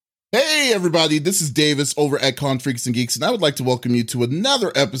Hey everybody, this is Davis over at Con Freaks and Geeks, and I would like to welcome you to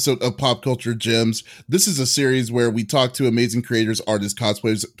another episode of Pop Culture Gems. This is a series where we talk to amazing creators, artists,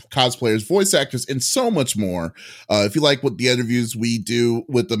 cosplayers, voice actors, and so much more. If you like what the interviews we do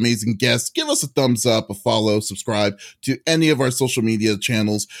with amazing guests, give us a thumbs up, a follow, subscribe to any of our social media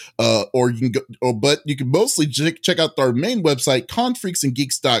channels, or you can go, but you can mostly check out our main website,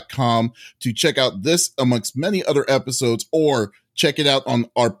 confreaksandgeeks.com, to check out this amongst many other episodes, or check it out on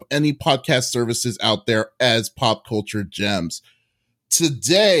any podcast services out there as Pop Culture Gems.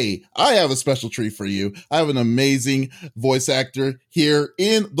 Today, I have a special treat for you. I have an amazing voice actor here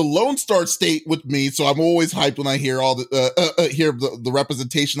in the Lone Star State with me, so I'm always hyped when I hear all the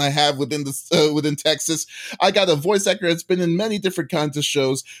representation I have within Texas. I got a voice actor that's been in many different kinds of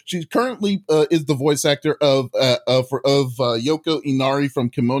shows. She currently is the voice actor of Yoko Inari from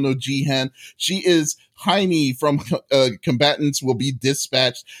Kimono Jihen. She is Heine from Combatants Will Be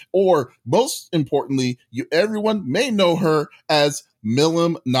Dispatched, or most importantly, everyone may know her as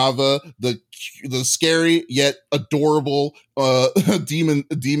Milim Nava, the scary yet adorable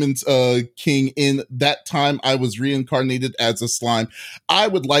demon's king in That Time I Was Reincarnated as a Slime. I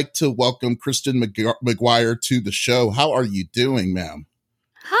would like to welcome Kristen McGuire to the show. How are you doing, ma'am?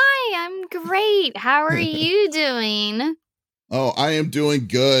 Hi, I'm great. How are you doing? Oh, I am doing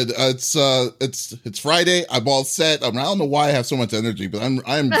good. It's Friday. I'm all set. I don't know why I have so much energy, but I'm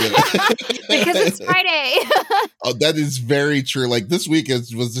good. Because it's Friday. Oh, that is very true. Like this week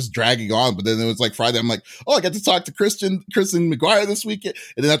was just dragging on, but then it was like Friday. I'm like, oh, I got to talk to Kristen McGuire this weekend,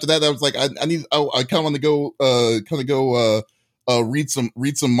 and then after that, I was like, I kind of want to go read some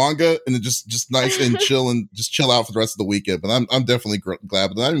manga and then just nice and chill out for the rest of the weekend. But I'm definitely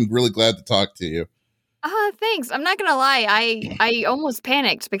glad. But I'm really glad to talk to you. Thanks. I'm not gonna lie. I almost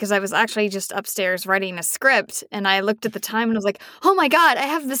panicked because I was actually just upstairs writing a script, and I looked at the time and I was like, "Oh my god, I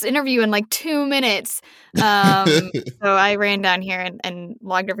have this interview in like 2 minutes." So I ran down here and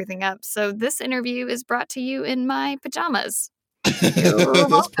logged everything up. So this interview is brought to you in my pajamas.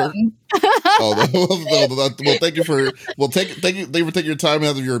 That's perfect. Well, thank you for taking your time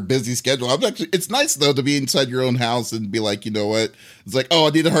out of your busy schedule. It's nice though to be inside your own house and be like, you know what? It's like, oh, I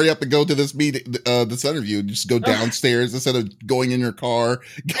need to hurry up and go to this meeting, this interview. And just go downstairs instead of going in your car,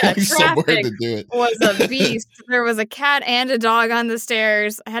 going somewhere to do it. Was a beast. There was a cat and a dog on the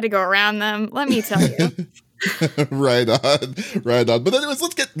stairs. I had to go around them. Let me tell you. Right on. But anyways,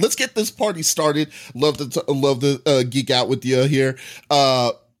 let's get this party started. Love to geek out with you here.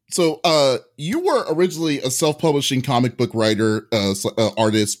 So you were originally a self-publishing comic book writer,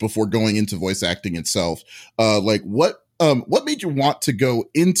 artist before going into voice acting itself. What made you want to go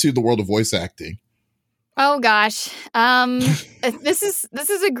into the world of voice acting? Oh gosh. This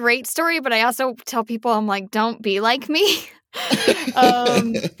is a great story, but I also tell people, I'm like, don't be like me.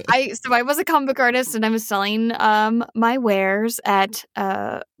 I was a comic book artist, and I was selling my wares at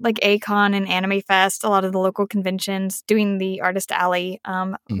like A-Kon and Anime Fest, a lot of the local conventions, doing the Artist Alley,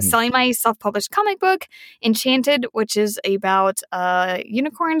 selling my self-published comic book, Enchanted, which is about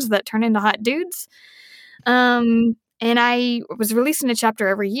unicorns that turn into hot dudes. And I was releasing a chapter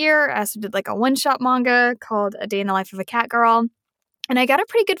every year. I also did like a one-shot manga called A Day in the Life of a Cat Girl. And I got a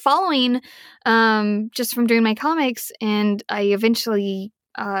pretty good following just from doing my comics. And I eventually,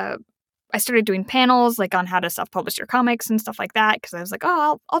 I started doing panels like on how to self-publish your comics and stuff like that. Because I was like,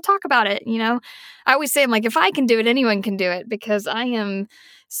 oh, I'll talk about it. You know, I always say, I'm like, if I can do it, anyone can do it. Because I am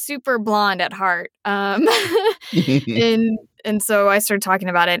super blonde at heart. And so I started talking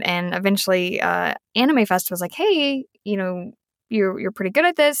about it. And eventually Anime Fest was like, hey, you know, you're pretty good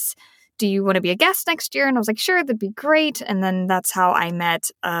at this. Do you want to be a guest next year? And I was like, sure, that'd be great. And then that's how I met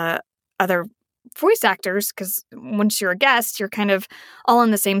other voice actors, because once you're a guest, you're kind of all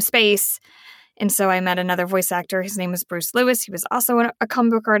in the same space. And so I met another voice actor. His name was Bruce Lewis. He was also a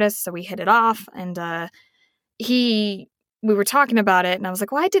comic book artist, so we hit it off. And we were talking about it, and I was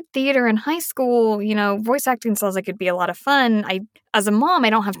like, well, I did theater in high school. You know, voice acting sounds like it'd be a lot of fun. As a mom, I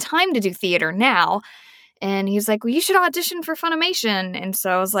don't have time to do theater now. And he's like, well, you should audition for Funimation. And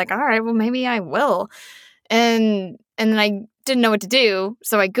so I was like, all right, well, maybe I will. And then I didn't know what to do.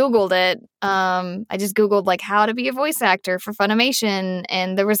 So I Googled it. I just Googled like how to be a voice actor for Funimation.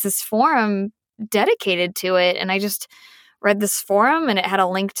 And there was this forum dedicated to it. And I just read this forum, and it had a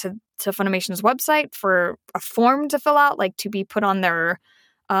link to Funimation's website for a form to fill out, like to be put on their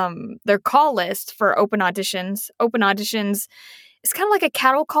call list for open auditions. Open auditions is kind of like a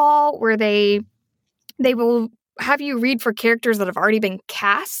cattle call where they will have you read for characters that have already been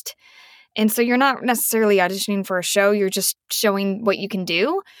cast. And so you're not necessarily auditioning for a show. You're just showing what you can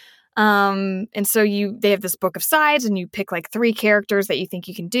do. And so they have this book of sides, and you pick like 3 characters that you think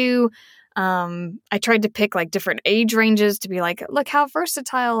you can do. I tried to pick like different age ranges to be like, look how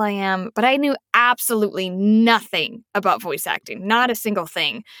versatile I am. But I knew absolutely nothing about voice acting, not a single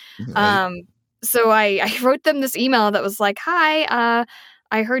thing. Right. So I wrote them this email that was like, hi,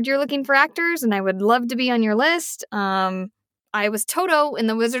 I heard you're looking for actors and I would love to be on your list. I was Toto in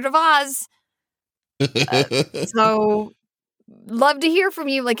The Wizard of Oz. So love to hear from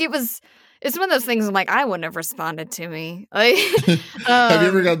you. Like it's one of those things I'm like, I wouldn't have responded to me. Like, Have you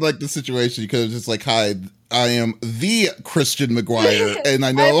ever got like the situation you could have just like, hi, I am the Christian McGuire, and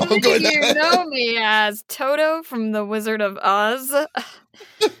I know I'm going to... You know me as Toto from The Wizard of Oz. And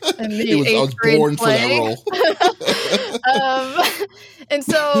I was born for that role. And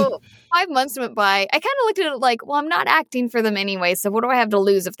so 5 months went by. I kind of looked at it like, well, I'm not acting for them anyway, so what do I have to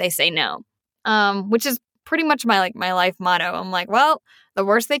lose if they say no? Which is pretty much my life motto. I'm like, well, the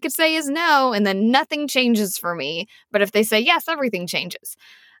worst they could say is no, and then nothing changes for me. But if they say yes, everything changes.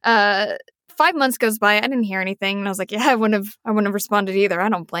 5 months goes by, I didn't hear anything, and I was like, yeah, I wouldn't have responded either. I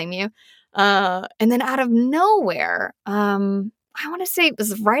don't blame you. And then out of nowhere, I want to say it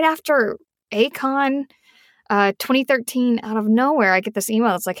was right after A-Kon 2013, out of nowhere, I get this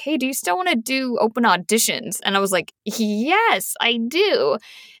email. It's like, hey, do you still want to do open auditions? And I was like, yes, I do.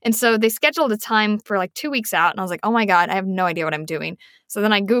 And so they scheduled a time for like 2 weeks out. And I was like, oh my God, I have no idea what I'm doing. So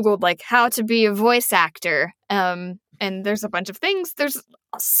then I Googled like how to be a voice actor. And there's a bunch of things. There's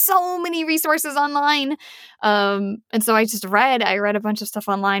so many resources online. And so I read a bunch of stuff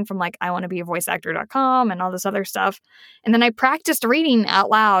online from like iwannabeavoiceactor.com and all this other stuff. And then I practiced reading out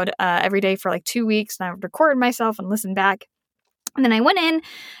loud every day for like 2 weeks, and I recorded myself and listened back. And then I went in,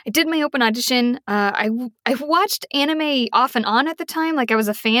 I did my open audition. I watched anime off and on at the time. Like I was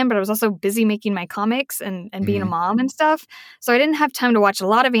a fan, but I was also busy making my comics and being a mom and stuff. So I didn't have time to watch a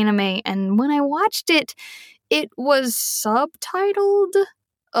lot of anime. And when I watched it, it was subtitled.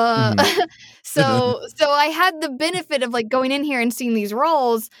 So I had the benefit of like going in here and seeing these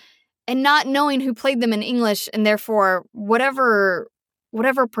roles and not knowing who played them in English, and therefore whatever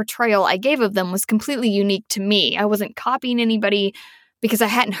portrayal I gave of them was completely unique to me. I wasn't copying anybody because I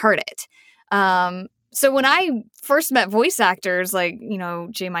hadn't heard it. So when I first met voice actors like,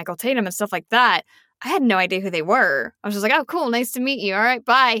 J. Michael Tatum and stuff like that, I had no idea who they were. I was just like, oh, cool, nice to meet you. All right,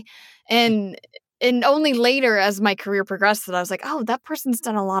 bye. And only later, as my career progressed, that I was like, oh, that person's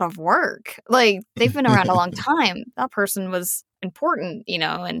done a lot of work. Like, they've been around a long time. That person was important,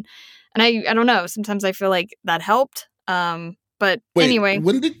 and I don't know. Sometimes I feel like that helped. But wait, anyway,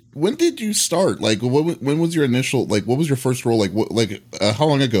 when did you start? Like, when was your initial? Like, what was your first role? Like, how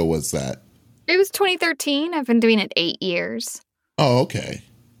long ago was that? It was 2013. I've been doing it 8 years. Oh, okay.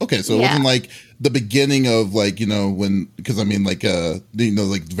 Okay, so it wasn't like the beginning of like, because I mean like like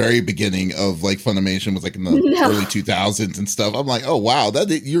the very beginning of like Funimation was like in the early 2000s and stuff. I'm like, oh wow, that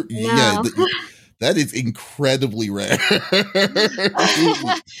is incredibly rare.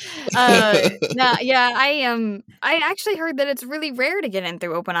 I actually heard that it's really rare to get in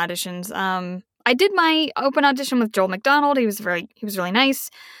through open auditions. I did my open audition with Joel McDonald. He was really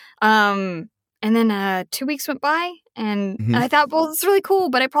nice. And then 2 weeks went by, and I thought, well, it's really cool,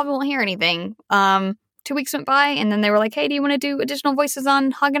 but I probably won't hear anything. 2 weeks went by, and then they were like, hey, do you want to do additional voices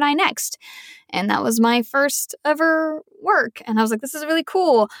on Haganai Next? And that was my first ever work. And I was like, this is really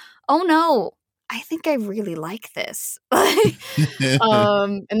cool. Oh, no, I think I really like this.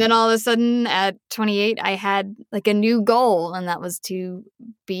 And then all of a sudden at 28, I had like a new goal, and that was to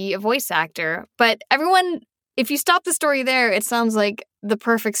be a voice actor. But everyone, if you stop the story there, it sounds like the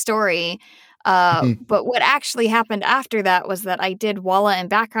perfect story. But what actually happened after that was that I did Walla and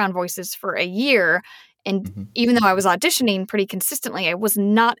background voices for a year. And even though I was auditioning pretty consistently, I was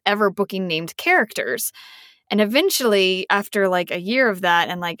not ever booking named characters. And eventually, after like a year of that,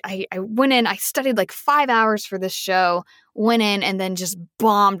 and like I went in, I studied like 5 hours for this show, went in, and then just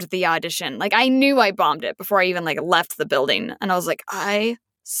bombed the audition. Like I knew I bombed it before I even like left the building. And I was like, I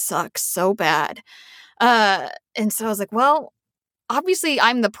suck so bad. And so I was like, well, obviously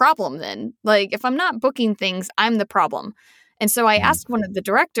I'm the problem then. Like if I'm not booking things, I'm the problem. And so I asked one of the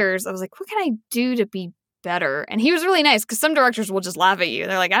directors, I was like, what can I do to be better? And he was really nice, because some directors will just laugh at you.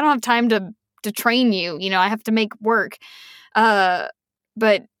 They're like, I don't have time to train you. I have to make work.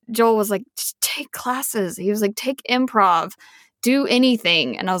 But Joel was like, just take classes. He was like, take improv, do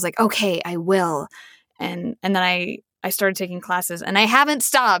anything. And I was like, okay, I will. And then I started taking classes, and I haven't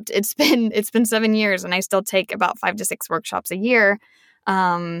stopped. It's been 7 years, and I still take about 5 to 6 workshops a year.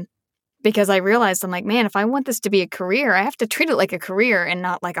 Because I realized, I'm like, man, if I want this to be a career, I have to treat it like a career and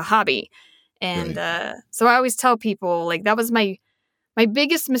not like a hobby. And so I always tell people, like, that was my my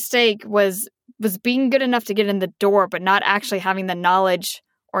biggest mistake was being good enough to get in the door, but not actually having the knowledge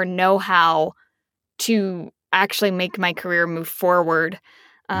or know-how to actually make my career move forward.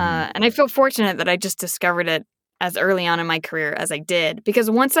 And I feel fortunate that I just discovered it as early on in my career as I did, because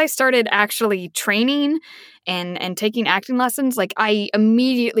once I started actually training and taking acting lessons, like I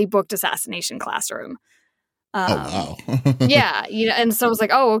immediately booked Assassination Classroom. Oh, wow. Yeah, and so I was like,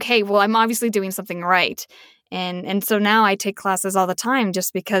 oh, okay, well, I'm obviously doing something right. And so now I take classes all the time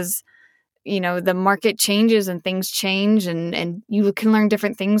just because, the market changes and things change and you can learn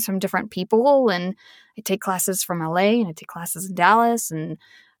different things from different people. And I take classes from LA and I take classes in Dallas and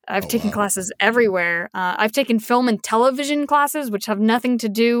I've taken Wow. classes everywhere. I've taken film and television classes, which have nothing to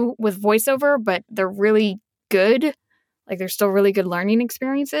do with voiceover, but they're really good. Like they're still really good learning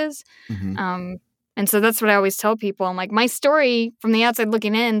experiences. And so that's what I always tell people. I'm like, my story from the outside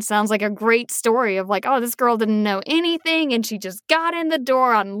looking in sounds like a great story of like, oh, this girl didn't know anything and she just got in the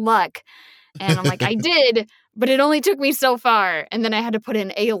door on luck. And I'm like, I did, but it only took me so far. And then I had to put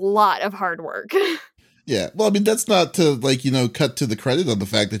in a lot of hard work. Yeah. Well, I mean, that's not to cut to the credit on the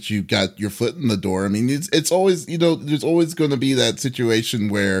fact that you got your foot in the door. I mean, it's always, there's always going to be that situation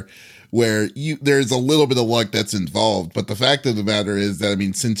where there's a little bit of luck that's involved. But the fact of the matter is that, I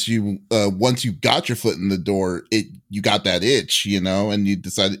mean, since you, once you got your foot in the door, you got that itch, and you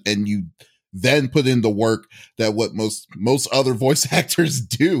decided, and you then put in the work that what most other voice actors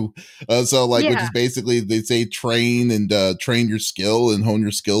do. So which is basically, they say train your skill and hone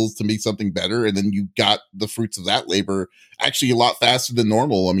your skills to make something better. And then you got the fruits of that labor actually a lot faster than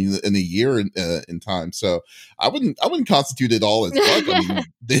normal. I mean, in a year in time. So I wouldn't constitute it all as luck. I mean,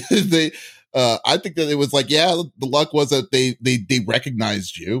 they I think that it was like, yeah, the luck was that they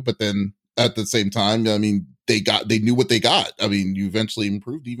recognized you, but then at the same time, I mean, they knew what they got. I mean, you eventually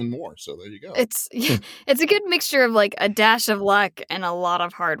improved even more. So there you go. It's a good mixture of like a dash of luck and a lot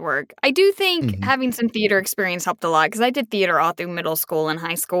of hard work. I do think having some theater experience helped a lot because I did theater all through middle school and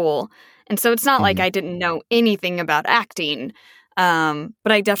high school. And so it's not like I didn't know anything about acting. But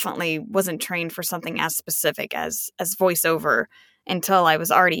I definitely wasn't trained for something as specific as voiceover until I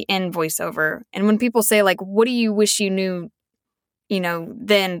was already in voiceover. And when people say like, what do you wish you knew,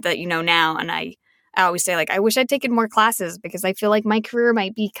 then that you know now? And I always say, like, I wish I'd taken more classes because I feel like my career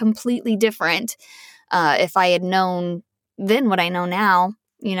might be completely different if I had known then what I know now,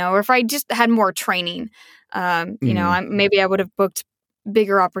 or if I just had more training. Maybe I would have booked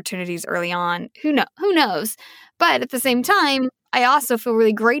bigger opportunities early on. Who knows? But at the same time, I also feel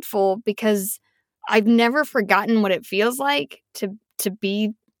really grateful because I've never forgotten what it feels like to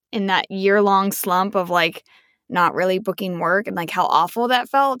be in that year-long slump of, like, not really booking work and, like, how awful that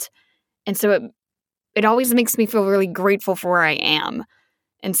felt. And so it always makes me feel really grateful for where I am.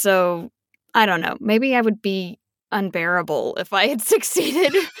 And so, I don't know, maybe I would be unbearable if I had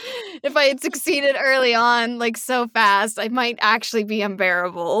succeeded. If I had succeeded early on, like so fast, I might actually be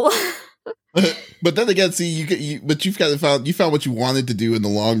unbearable. But then again, see, you've kind of found what you wanted to do in the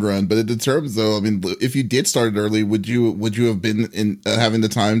long run. But in the terms, though, I mean, if you did start it early, would you have been in having the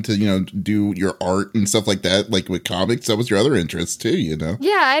time to do your art and stuff like that, like with comics? That was your other interest too,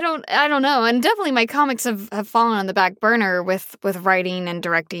 Yeah, I don't know, and definitely my comics have fallen on the back burner with writing and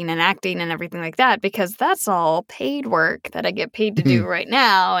directing and acting and everything like that because that's all paid work that I get paid to do right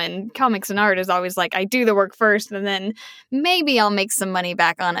now. And comics and art is always like I do the work first, and then maybe I'll make some money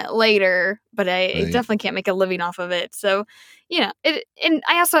back on it later. But I definitely can't make a living off of it. So, and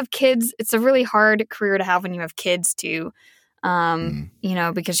I also have kids. It's a really hard career to have when you have kids too,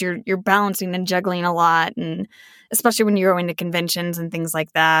 because you're balancing and juggling a lot. And especially when you're going to conventions and things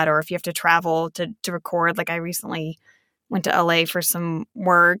like that, or if you have to travel to record. Like I recently went to LA for some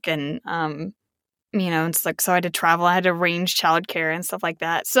work and, it's like, so I had to travel. I had to arrange childcare and stuff like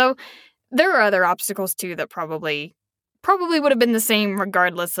that. So there are other obstacles too that probably would have been the same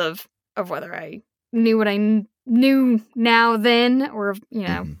regardless of whether I knew what I knew now then or,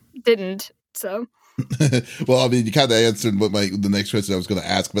 didn't. So. Well, I mean, you kind of answered the next question I was going to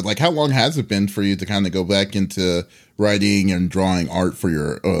ask, but like, how long has it been for you to kind of go back into writing and drawing art for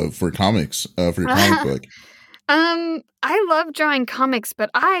your, for comics, for your comic book? I love drawing comics,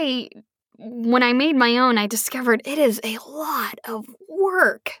 but when I made my own, I discovered it is a lot of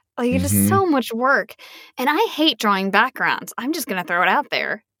work. Like, it is so much work. And I hate drawing backgrounds. I'm just going to throw it out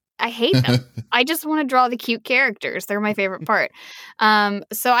there. I hate them. I just want to draw the cute characters. They're my favorite part.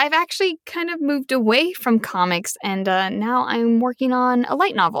 So I've actually kind of moved away from comics, and now I'm working on a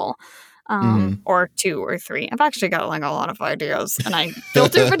light novel. or 2 or 3. I've actually got like a lot of ideas and I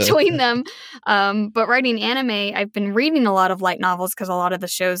filter between them. But writing anime, I've been reading a lot of light novels because a lot of the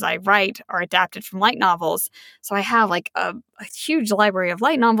shows I write are adapted from light novels. So I have like a huge library of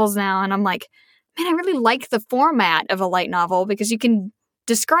light novels now. And I'm like, man, I really like the format of a light novel because you can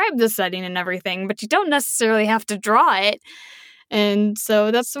describe the setting and everything, but you don't necessarily have to draw it. And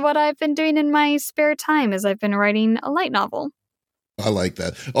so that's what I've been doing in my spare time is I've been writing a light novel. I like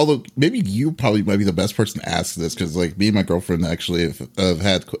that. Although maybe you probably might be the best person to ask this because, like, me and my girlfriend actually have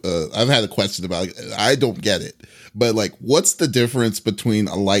had I've had a question about it. I don't get it, but like, what's the difference between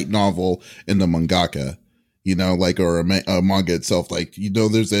a light novel and a mangaka? You know, like, or a manga itself. Like, you know,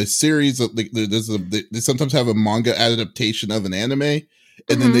 there's a series of like, they sometimes have a manga adaptation of an anime,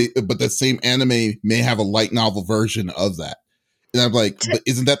 and then but the same anime may have a light novel version of that. And I'm like, but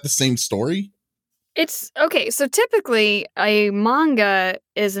isn't that the same story? It's okay. So typically, a manga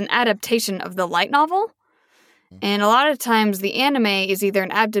is an adaptation of the light novel, and a lot of times the anime is either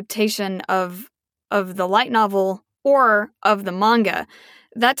an adaptation of the light novel or of the manga.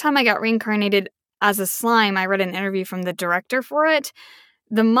 That time I got reincarnated as a slime, I read an interview from the director for it.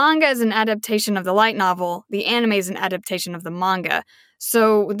 The manga is an adaptation of the light novel. The anime is an adaptation of the manga.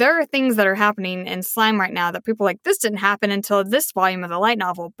 So there are things that are happening in Slime right now that people are like, this didn't happen until this volume of the light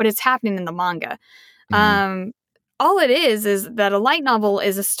novel, but it's happening in the manga. All it is that a light novel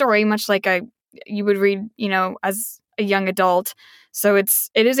is a story, much like you would read, you know, as a young adult. So it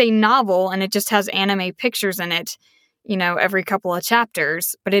is a novel, and it just has anime pictures in it, you know, every couple of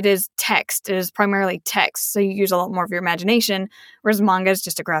chapters, but it is text. It is primarily text. So you use a lot more of your imagination, whereas manga is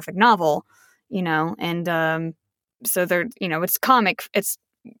just a graphic novel, you know, and so they're, you know, it's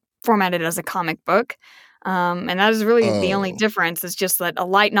formatted as a comic book. And that is really the only difference. Is just that a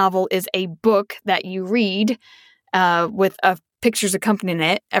light novel is a book that you read with pictures accompanying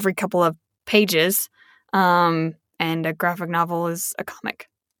it every couple of pages. And a graphic novel is a comic.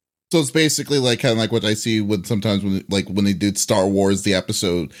 So it's basically like kind of like what I see when they did Star Wars the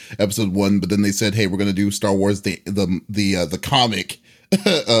episode 1, but then they said, hey, we're going to do Star Wars the comic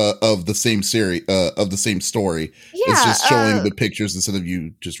of the same series of the same story. Yeah, it's just showing the pictures instead of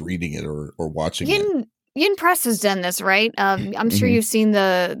you just reading it or watching it. Yin Press has done this, right? I'm sure you've seen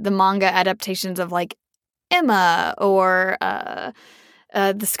the manga adaptations of like Emma or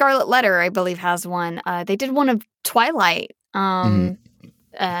the Scarlet Letter, I believe, has one. They did one of Twilight.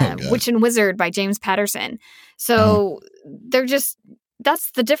 Witch and Wizard by James Patterson. So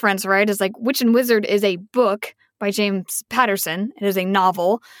that's the difference, right? Is like Witch and Wizard is a book by James Patterson. It is a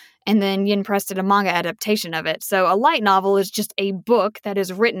novel. And then Yin Press did a manga adaptation of it. So a light novel is just a book that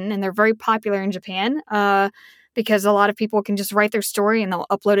is written, and they're very popular in Japan because a lot of people can just write their story and they'll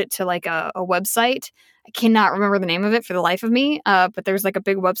upload it to like a website. I cannot remember the name of it for the life of me, but there's like a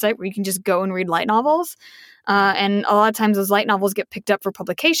big website where you can just go and read light novels. And a lot of times those light novels get picked up for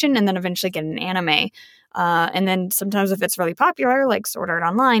publication and then eventually get an anime. And then sometimes if it's really popular, like Sword Art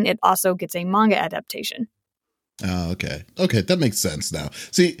Online, it also gets a manga adaptation. Oh, okay. Okay, that makes sense now.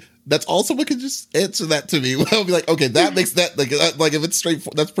 See, that's also what could just answer that to me. I'll be like, okay, that makes that like if it's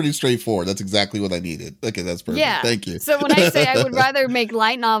straightforward, that's pretty straightforward. That's exactly what I needed. Okay, that's perfect. Yeah. Thank you. So when I say I would rather make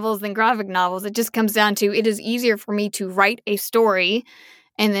light novels than graphic novels, it just comes down to it is easier for me to write a story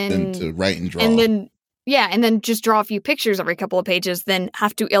and then to write and draw. And then just draw a few pictures every couple of pages, then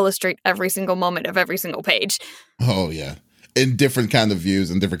have to illustrate every single moment of every single page. Oh yeah. In different kind of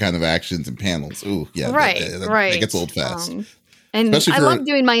views and different kind of actions and panels. Ooh, yeah. Right. That gets old fast. And I love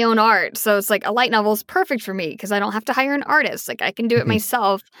doing my own art. So it's like a light novel is perfect for me because I don't have to hire an artist. Like I can do it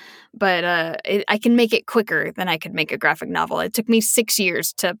myself, but I can make it quicker than I could make a graphic novel. It took me 6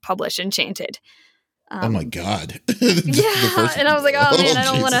 years to publish Enchanted. Oh my God. And I was like, oh man, I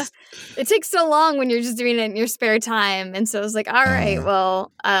don't want to. It takes so long when you're just doing it in your spare time. And so I was like, all right,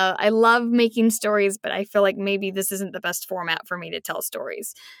 well, I love making stories, but I feel like maybe this isn't the best format for me to tell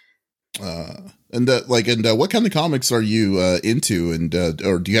stories. And what kind of comics are you into, and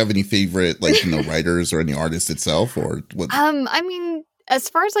or do you have any favorite writers or any artists itself, or what? I mean, as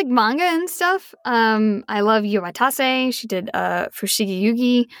far as like manga and stuff, I love Yuatase. She did Fushigi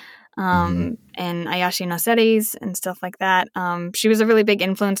Yugi, and Ayashi no Series and stuff like that. She was a really big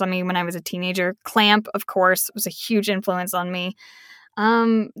influence on me when I was a teenager. Clamp, of course, was a huge influence on me.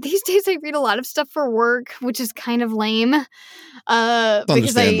 These days I read a lot of stuff for work, which is kind of lame.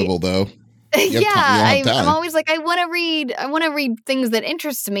 Understandable though. I'm always like, I want to read things that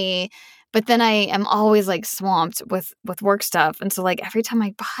interest me, but then I am always like swamped with work stuff. And so like every time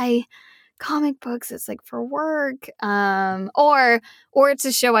I buy comic books, it's like for work. Or it's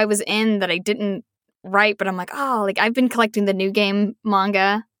a show I was in that I didn't write, but I'm like, oh, like I've been collecting the New Game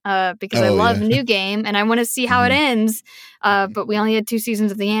manga because I love New Game and I want to see how it ends. But we only had 2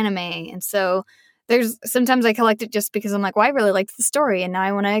 seasons of the anime. And so sometimes I collect it just because I'm like, well, I really liked the story and now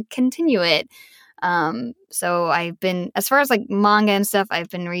I want to continue it. So I've been, as far as like manga and stuff, I've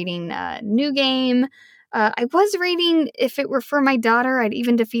been reading New Game. I was reading If It Were For My Daughter, I'd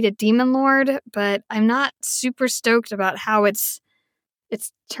Even Defeat a Demon Lord, but I'm not super stoked about how it's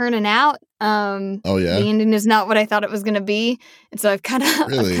turning out. The ending is not what I thought it was going to be, and so I've kind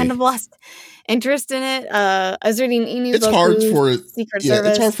of lost interest in it. I was reading Inu It's Boku, hard for Secret Service.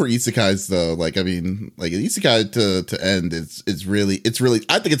 It's hard for isekais though. Like I mean, like an isekai to end, it's really.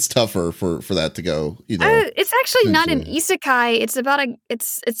 I think it's tougher for that to go. You know, it's actually not an isekai. It's about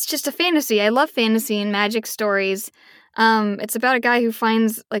it's just a fantasy. I love fantasy and magic stories. It's about a guy who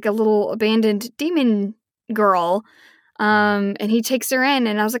finds like a little abandoned demon girl. And he takes her in,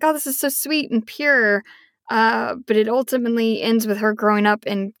 and I was like, oh, this is so sweet and pure. But it ultimately ends with her growing up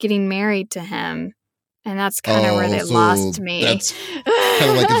and getting married to him. And that's kind of where they lost me. That's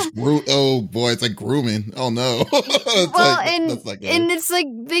kind of like it's like grooming. Oh no. And it's like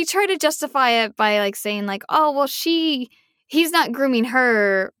they try to justify it by like saying like, oh, well, he's not grooming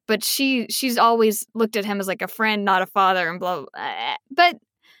her, but she's always looked at him as like a friend, not a father, and blah, blah. But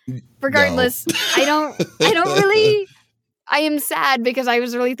regardless, no. I don't really. I am sad because I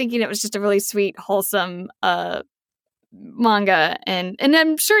was really thinking it was just a really sweet, wholesome manga, and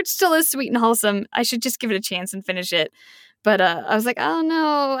I'm sure it still is sweet and wholesome. I should just give it a chance and finish it. But I was like, oh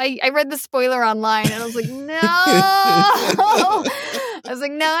no! I read the spoiler online, and I was like, no! I was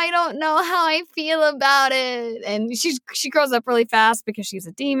like, no, I don't know how I feel about it. And she grows up really fast because she's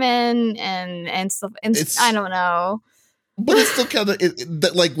a demon, and stuff. And I don't know. But it's still kind of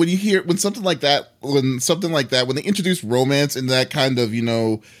like when something like that, when they introduce romance in that kind of, you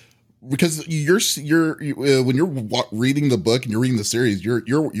know, because when you're reading the book and you're reading the series,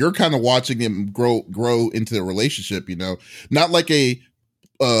 you're kind of watching them grow into a relationship, you know, not like a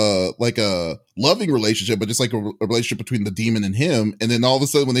loving relationship, but just like a relationship between the demon and him. And then all of a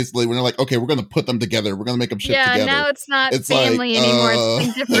sudden when they're like, okay, we're going to put them together. We're going to make them ship together. Yeah, now it's not family anymore. It's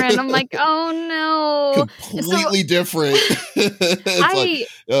something different. I'm like, oh no. Completely different.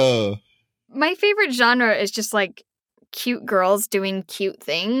 My favorite genre is just like cute girls doing cute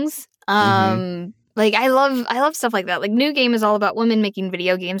things. Like I love stuff like that. Like New Game is all about women making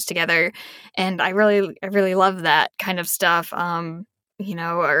video games together. And I really love that kind of stuff. You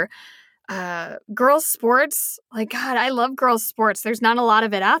know, or girls' sports. Like, God, I love girls' sports. There's not a lot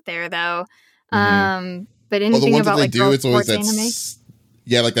of it out there, though. But anything about like girls' sports anime.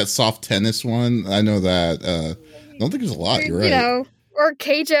 Yeah, like that soft tennis one. I know that. I don't think there's a lot. You're right. You know, or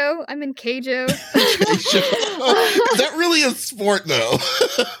Keijo. I'm in Keijo. Is that really a sport, though?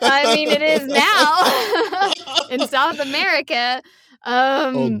 I mean, it is now in South America.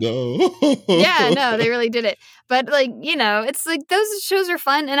 Oh no. Yeah, no, they really did it. But like, you know, it's like those shows are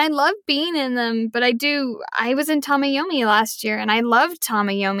fun and I love being in them, but I was in Tamayomi last year and I loved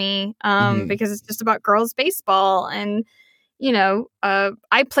Tamayomi because it's just about girls baseball and you know,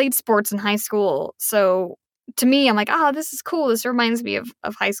 I played sports in high school. So to me, I'm like, oh, this is cool. This reminds me of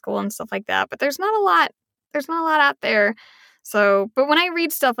high school and stuff like that. But there's not a lot out there. So, but when I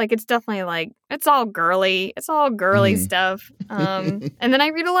read stuff, like, it's definitely like, it's all girly stuff. And then I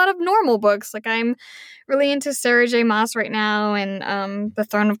read a lot of normal books. Like I'm really into Sarah J. Maas right now and the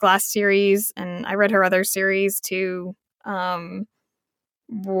Throne of Glass series. And I read her other series too. A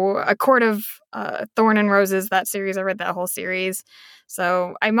Court of Thorn and Roses, that series. I read that whole series.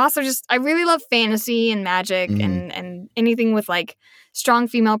 So I'm also I really love fantasy and magic and anything with like strong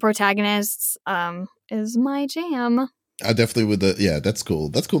female protagonists is my jam. I definitely would. That's cool.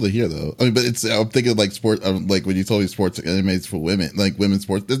 That's cool to hear, though. I mean, but I'm thinking like sport. Like when you told me sports animes for women, like women's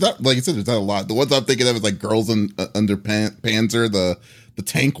sports. There's not, like you said, there's not a lot. The ones I'm thinking of is like Girls Under Panzer, the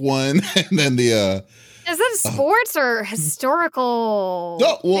tank one, and then the. Is that sports or historical?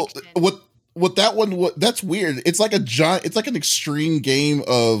 No, well, fiction? what that one? That's weird. It's like it's like an extreme game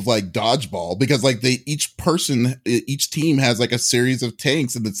of like dodgeball because like each team has like a series of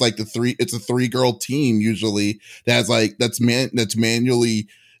tanks and it's like it's a 3-girl team usually that has like that's manually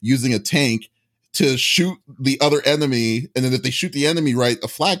using a tank to shoot the other enemy, and then if they shoot the enemy right, a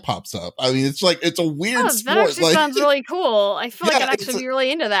flag pops up. I mean, it's like it's a weird sport. That actually sounds really cool. I feel like I'd actually be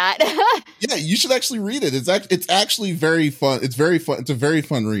really into that. Yeah, you should actually read it. It's actually very fun. It's very fun. It's a very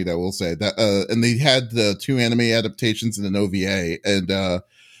fun read, I will say that. And they had the 2 anime adaptations and an OVA, and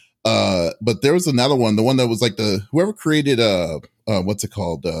but there was another one, the one that was like whoever created what's it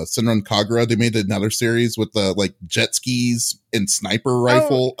called? Senran Kagura. They made another series with like jet skis and sniper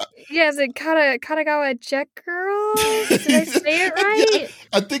rifle. Yeah, is it Katagawa Jet Girl? Girls. Did I say it right? Yeah,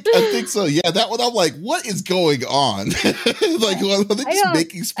 I think so. Yeah, that one. I'm like, what is going on? Like, are they just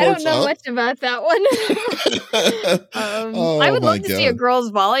making I don't sports know up? much about that one. I Oh would my love to see a god!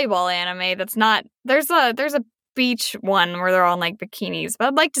 girls volleyball anime. That's not there's a beach one where they're all in like bikinis, but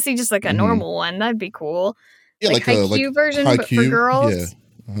I'd like to see just like a Mhm. normal one. That'd be cool. Yeah, Like like Haikyuu version, but for Haikyuu. Yeah. girls.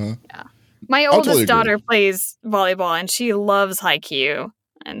 Uh-huh. Yeah. My I would totally oldest agree. daughter plays volleyball and she loves Haikyuu.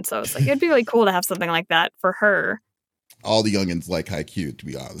 And so it's like it'd be really cool to have something like that for her. All the youngins like Haikyuu, to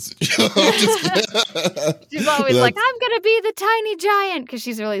be honest. I'm just kidding. She's always like, I'm gonna be the tiny giant because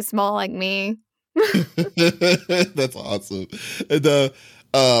she's really small like me. That's awesome. And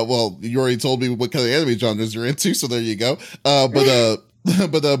well, you already told me what kind of anime genres you're into, so there you go.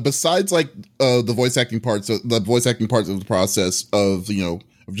 But besides like the voice acting parts of the process of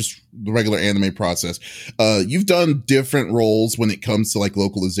of just the regular anime process, you've done different roles when it comes to like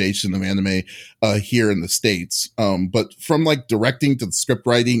localization of anime here in the States. But from like directing to the script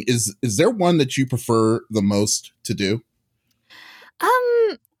writing, is there one that you prefer the most to do?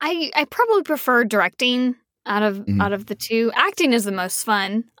 I probably prefer directing out Mm-hmm. of the two. Acting is the most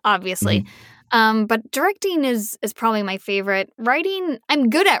fun, obviously. But directing is probably my favorite. Writing, I'm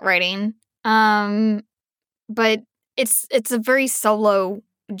good at writing. But it's a very solo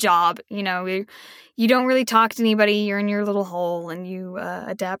job, you don't really talk to anybody. You're in your little hole and you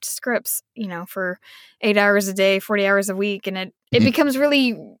adapt scripts, for 8 hours a day, 40 hours a week, and it becomes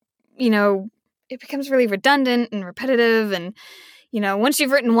really, it becomes really redundant and repetitive. And once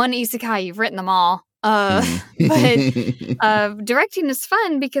you've written one isekai, you've written them all. But directing is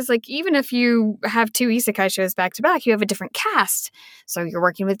fun because, like, even if you have two isekai shows back to back, you have a different cast, so you're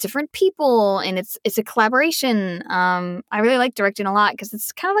working with different people, and it's a collaboration. I really like directing a lot because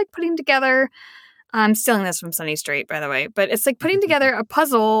it's kind of like putting together. I'm stealing this from Sunny Straight, by the way, but it's like putting together a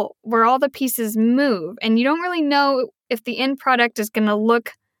puzzle where all the pieces move, and you don't really know if the end product is going to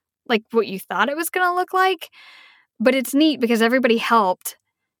look like what you thought it was going to look like. But it's neat because everybody helped,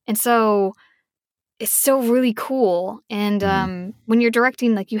 and so it's still really cool. And when you're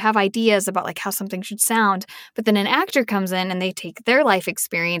directing, like, you have ideas about like how something should sound, but then an actor comes in and they take their life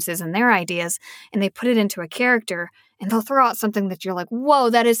experiences and their ideas and they put it into a character, and they'll throw out something that you're like,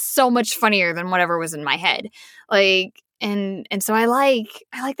 whoa, that is so much funnier than whatever was in my head. Like, and so I like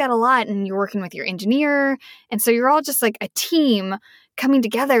that a lot. And you're working with your engineer, and so you're all just like a team coming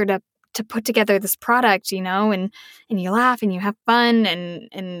together to put together this product, and you laugh and you have fun,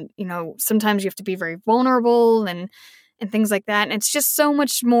 and sometimes you have to be very vulnerable and things like that. And it's just so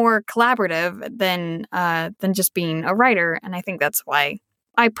much more collaborative than just being a writer. And I think that's why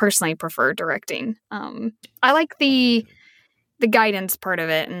I personally prefer directing. I like the guidance part of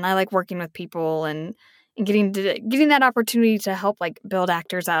it, and I like working with people and getting that opportunity to help like build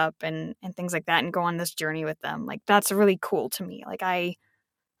actors up and things like that, and go on this journey with them. Like, that's really cool to me. Like,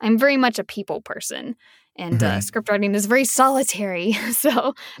 I'm very much a people person, and script writing is very solitary,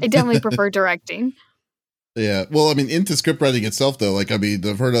 so I definitely prefer directing. Yeah, well, I mean, into script writing itself, though, like, I mean,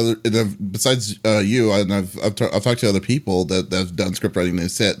 I've heard besides you, and I've talked to other people that have done script writing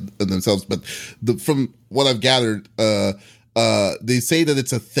themselves, but from what I've gathered, they say that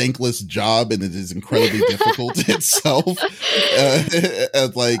it's a thankless job and it is incredibly difficult itself,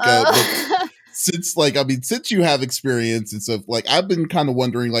 and like. Since you have experience and stuff, like, I've been kind of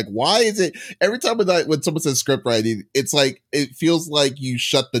wondering, like, why is it every time when someone says script writing, it's like it feels like you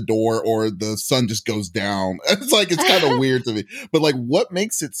shut the door or the sun just goes down. It's like it's kind of weird to me. But like, what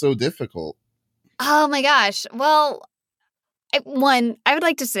makes it so difficult? Oh my gosh. Well, I would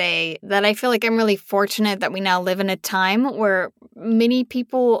like to say that I feel like I'm really fortunate that we now live in a time where many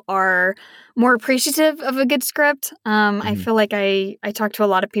people are more appreciative of a good script. I feel like I talk to a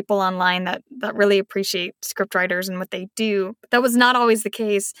lot of people online that really appreciate script writers and what they do. But that was not always the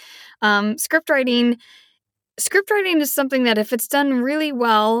case. Script writing is something that if it's done really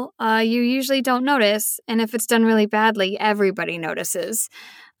well, you usually don't notice. And if it's done really badly, everybody notices.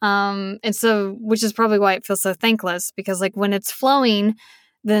 And so, which is probably why it feels so thankless, because like when it's flowing,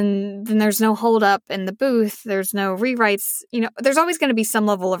 then there's no hold up in the booth. There's no rewrites, there's always going to be some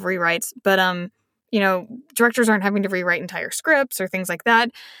level of rewrites, but, directors aren't having to rewrite entire scripts or things like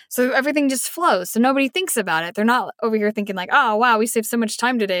that. So everything just flows. So nobody thinks about it. They're not over here thinking like, oh, wow, we saved so much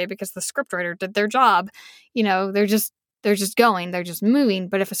time today because the scriptwriter did their job. They're just going, they're just moving.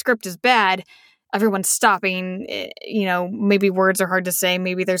 But if a script is bad, everyone's stopping, maybe words are hard to say.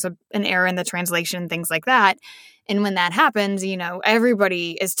 Maybe there's an error in the translation, things like that. And when that happens,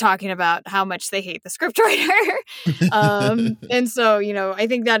 everybody is talking about how much they hate the scriptwriter. And so, I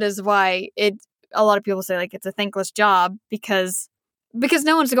think that is why a lot of people say like it's a thankless job, because because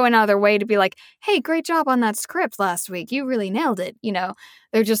no one's going out of their way to be like, hey, great job on that script last week. You really nailed it.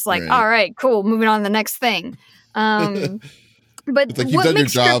 They're just like, all right, cool. Moving on to the next thing. But it's like, you've done your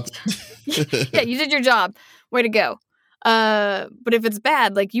job. Yeah, you did your job. Way to go. But if it's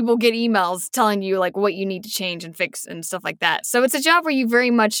bad, like, you will get emails telling you like what you need to change and fix and stuff like that. So it's a job where you very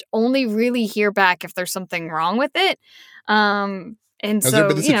much only really hear back if there's something wrong with it. Has there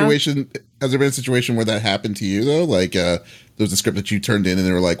been a situation where that happened to you though? Like, there was a script that you turned in and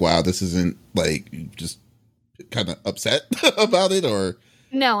they were like, wow, this isn't, like, you just kind of upset about it? Or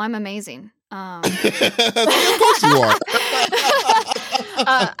no, I'm amazing. Of course you are.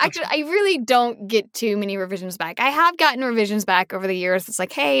 Actually, I really don't get too many revisions back. I have gotten revisions back over the years. It's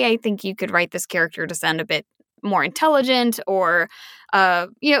like, hey, I think you could write this character to sound a bit more intelligent, or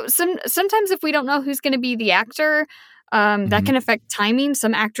sometimes if we don't know who's going to be the actor, that can affect timing.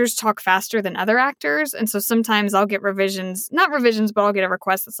 Some actors talk faster than other actors, and so sometimes I'll get not revisions, but I'll get a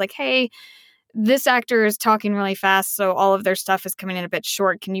request that's like, hey, this actor is talking really fast, so all of their stuff is coming in a bit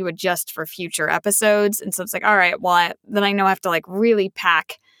short. Can you adjust for future episodes? And so it's like, all right, well, then I know I have to like really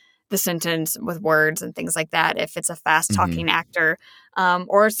pack the sentence with words and things like that if it's a fast talking actor.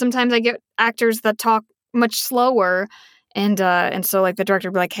 Or sometimes I get actors that talk much slower, and so like the director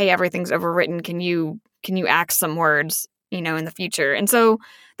will be like, hey, everything's overwritten. Can you act some words, in the future? And so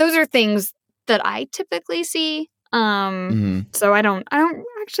those are things that I typically see. So I don't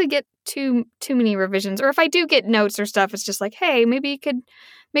actually get too many revisions, or if I do get notes or stuff, it's just like, hey, maybe you could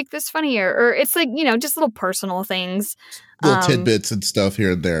make this funnier, or it's like, just little personal things, little tidbits and stuff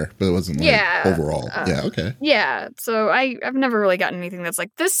here and there, but it wasn't like overall. Okay. Yeah. So I've never really gotten anything that's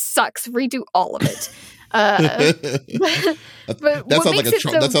like, this sucks, redo all of it. But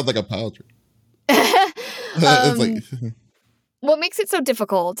that sounds like a pile trip. It's like what makes it so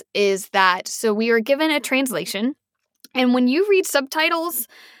difficult is that, so we are given a translation, and when you read subtitles,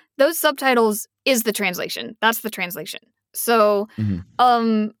 those subtitles is the translation. That's the translation. So,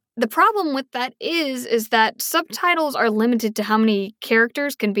 the problem with that is that subtitles are limited to how many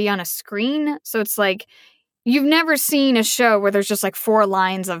characters can be on a screen. So it's like, you've never seen a show where there's just like 4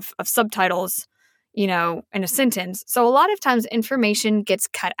 lines of subtitles, in a sentence. So a lot of times information gets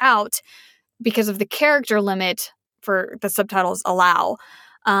cut out because of the character limit for the subtitles allow.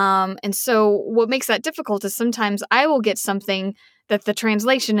 And so what makes that difficult is sometimes I will get something that the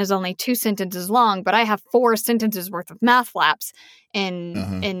translation is only 2 sentences long, but I have 4 sentences worth of math flaps,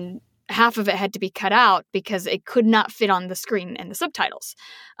 and half of it had to be cut out because it could not fit on the screen in the subtitles.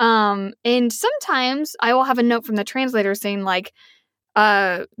 And sometimes I will have a note from the translator saying like,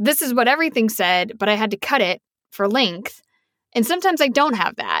 this is what everything said, but I had to cut it for length. And sometimes I don't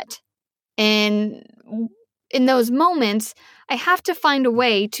have that. And in those moments, I have to find a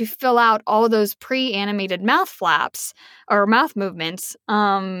way to fill out all those pre-animated mouth flaps or mouth movements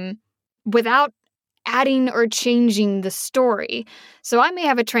without adding or changing the story. So I may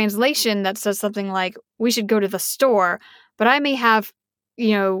have a translation that says something like, we should go to the store, but I may have,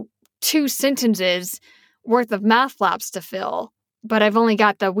 2 sentences worth of mouth flaps to fill, but I've only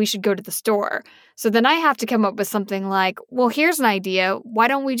got the we should go to the store. So then I have to come up with something like, well, here's an idea. Why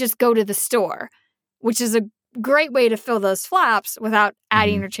don't we just go to the store? Which is a great way to fill those flaps without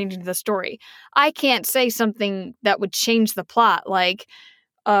adding or changing to the story. I can't say something that would change the plot, like,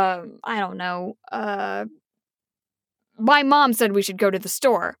 I don't know, my mom said we should go to the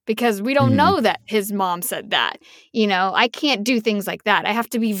store, because we don't know that his mom said that. I can't do things like that. I have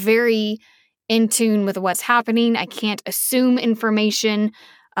to be very in tune with what's happening. I can't assume information.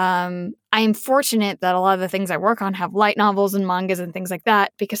 I am fortunate that a lot of the things I work on have light novels and mangas and things like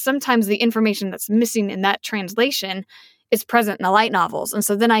that, because sometimes the information that's missing in that translation is present in the light novels. And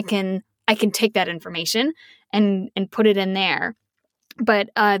so then I can take that information and put it in there. But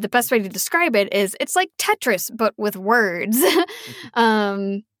the best way to describe it is it's like Tetris, but with words.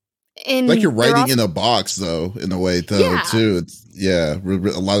 Like you're writing in a box, though, in a way, too. It's,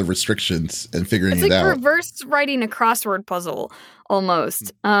 a lot of restrictions and figuring it out. It's like reverse writing a crossword puzzle,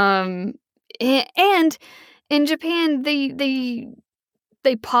 almost. And in Japan,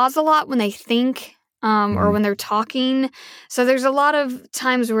 they pause a lot when they think, or when they're talking. So there's a lot of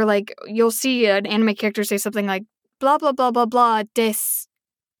times where, like, you'll see an anime character say something like, blah, blah, blah, blah, blah, desu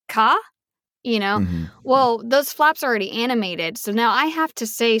ka? Well, those flaps are already animated. So now I have to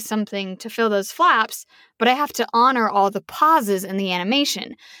say something to fill those flaps, but I have to honor all the pauses in the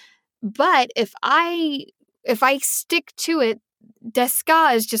animation. But if I stick to it, desu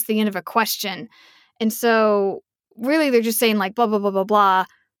ka is just the end of a question. And so really they're just saying like, blah, blah, blah, blah, blah,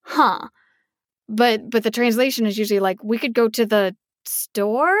 huh? But the translation is usually like, we could go to the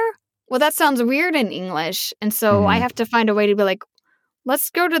store? Well, that sounds weird in English. And so I have to find a way to be like, let's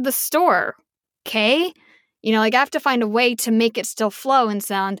go to the store. Okay? You know, like I have to find a way to make it still flow and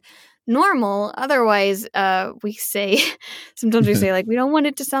sound normal. Otherwise, we say, sometimes we say, like, we don't want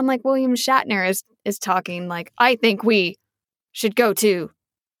it to sound like William Shatner is talking. Like, I think we should go to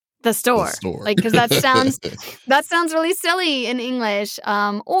the store. Like, because that sounds really silly in English.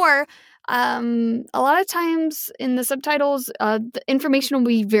 Or a lot of times in the subtitles, the information will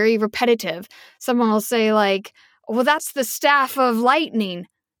be very repetitive. Someone will say, like, well, that's the staff of lightning.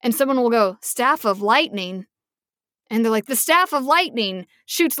 And someone will go, staff of lightning? And they're like, the staff of lightning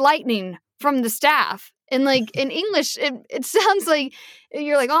shoots lightning from the staff. And like in English, it sounds like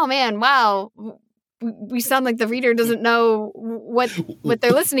you're like, oh man, wow. We sound like the reader doesn't know what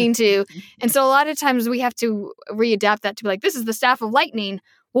they're listening to. And so a lot of times we have to readapt that to be like, this is the staff of lightning.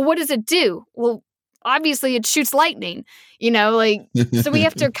 Well, what does it do? Well, obviously it shoots lightning, you know, like, so we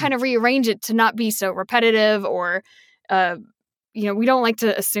have to kind of rearrange it to not be so repetitive or, you know, we don't like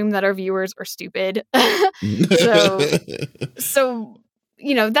to assume that our viewers are stupid. So,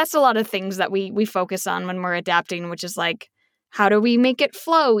 you know, that's a lot of things that we focus on when we're adapting, which is like, how do we make it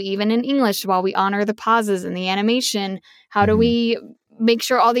flow even in English while we honor the pauses and the animation? How do we make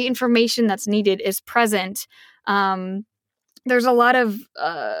sure all the information that's needed is present? There's a lot of,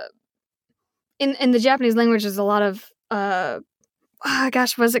 in the Japanese language, there's a lot of,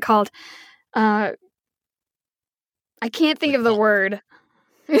 what is it called? I can't think of the word.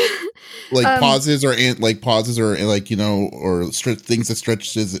 Like pauses or like, you know, or things that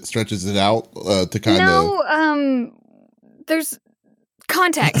stretches it out to kind of. There's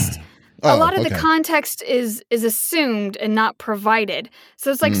context. A lot of the context is assumed and not provided.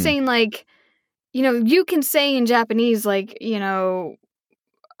 So it's like saying, like, you know, you can say in Japanese, like, you know,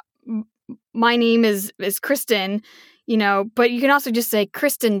 my name is Kristen, you know, but you can also just say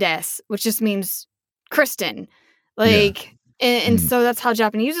Kristen des, which just means Kristen. Like, and so that's how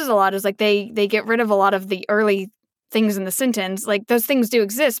Japanese uses a lot, is like they get rid of a lot of the early things in the sentence. Like, those things do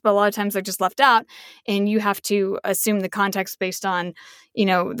exist, but a lot of times they're just left out, and you have to assume the context based on, you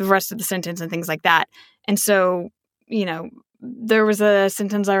know, the rest of the sentence and things like that. And so, you know, there was a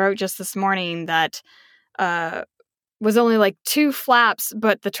sentence I wrote just this morning that was only like 2 flaps,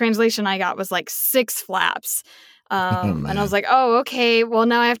 but the translation I got was like 6 flaps. And I was like, oh, okay, well,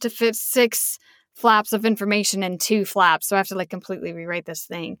 now I have to fit 6 flaps of information in 2 flaps. So I have to like completely rewrite this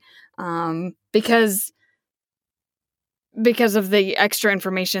thing. Because of the extra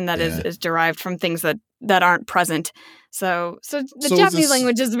information that is derived from things that aren't present. So the Japanese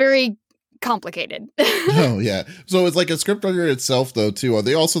language is very complicated. Oh yeah. So it's like a scriptwriter itself though too. Are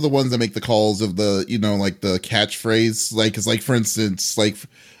they also the ones that make the calls of the, you know, like the catchphrase? Like, it's like, for instance, like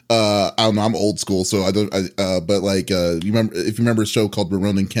I don't know, I'm old school, so but like you remember a show called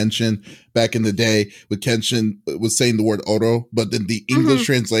Rurouni Kenshin back in the day, with Kenshin was saying the word Oro, but then the English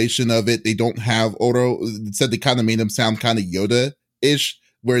translation of it, they don't have Oro. It said they kind of made him sound kind of Yoda-ish,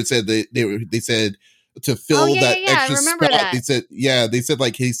 where it said they said to fill that extra spot. That. They said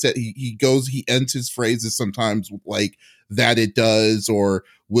like he ends his phrases sometimes with like that it does or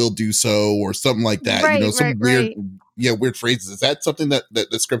will do so or something like that. Right, you know, some weird phrases. Is that something that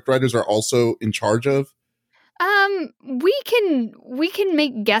the script writers are also in charge of? We can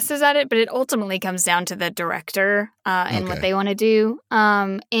make guesses at it, but it ultimately comes down to the director and what they want to do.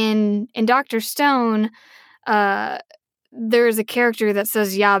 In Dr. Stone, there is a character that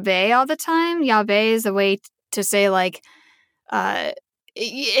says yabe all the time. Yabe is a way to say like,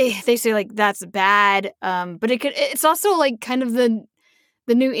 they say like that's bad. But it's also like kind of the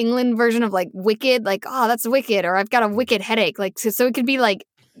New England version of like wicked, like, oh, that's wicked, or I've got a wicked headache. Like, so it could be like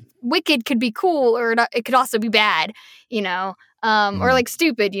wicked could be cool, or it could also be bad, you know, or like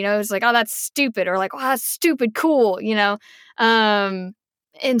stupid, you know, it's like, oh, that's stupid, or like, oh, that's stupid cool, you know. And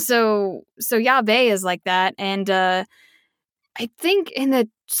so yabe is like that. And I think in the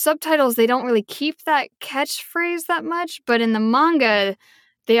subtitles, they don't really keep that catchphrase that much, but in the manga,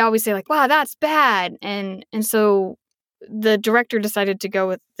 they always say like, wow, that's bad. And so the director decided to go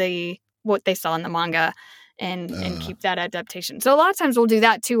with what they saw in the manga and keep that adaptation. So a lot of times we'll do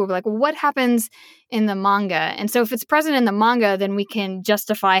that too. We'll be like, well, what happens in the manga? And so if it's present in the manga, then we can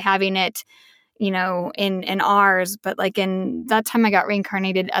justify having it, you know, in ours. But like in that time I got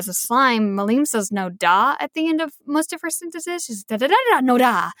reincarnated as a slime, Malim says no da at the end of most of her sentences. She's da da da da no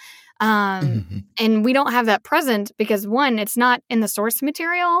da. And we don't have that present because, one, it's not in the source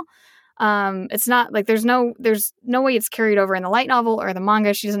material. It's not like there's no way it's carried over in the light novel or the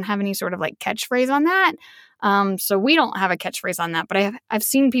manga. She doesn't have any sort of like catchphrase on that. So we don't have a catchphrase on that, but I've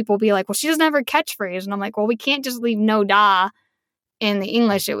seen people be like, well, she doesn't have her catchphrase. And I'm like, well, we can't just leave no da in the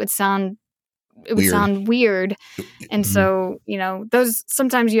English. It would sound it would sound weird. And so, you know, those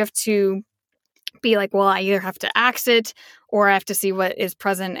sometimes you have to be like, well, I either have to axe it or I have to see what is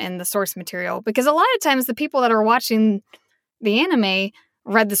present in the source material. Because a lot of times the people that are watching the anime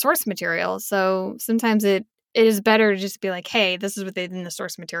read the source material. So sometimes it is better to just be like, hey, this is what they did in the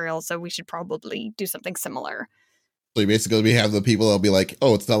source material, so we should probably do something similar. So basically we have the people that'll be like,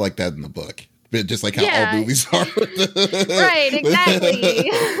 oh, it's not like that in the book. But just like how all movies are. Right,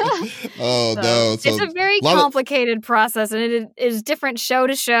 exactly. Oh, no. So it's a very complicated process, and it is different show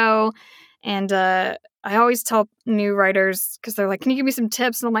to show. And I always tell new writers, because they're like, can you give me some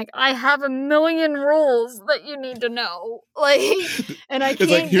tips? And I'm like, I have a million rules that you need to know. Like, and I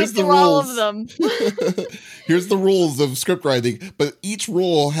can't get through all of them. Here's the rules of script writing, but each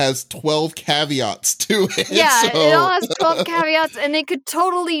rule has 12 caveats to it. Yeah, it all has 12 caveats, and it could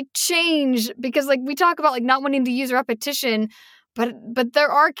totally change, because like we talk about like not wanting to use repetition, but there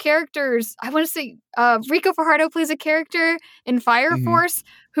are characters. I want to say Rico Fajardo plays a character in Fire Force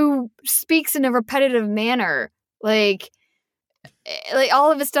who speaks in a repetitive manner. Like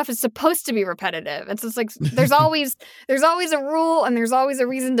all of his stuff is supposed to be repetitive. It's just like there's always a rule, and there's always a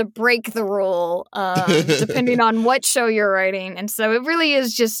reason to break the rule, depending on what show you're writing. And so it really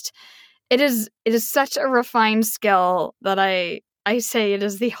is just it is such a refined skill that I say it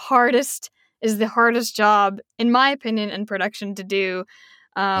is the hardest job, in my opinion, in production to do.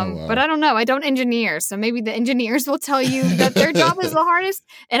 But I don't know. I don't engineer, so maybe the engineers will tell you that their job is the hardest,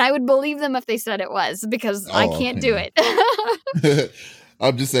 and I would believe them if they said it was, because I can't do it.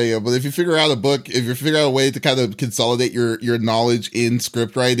 I'm just saying, but if you figure out a way to kind of consolidate your knowledge in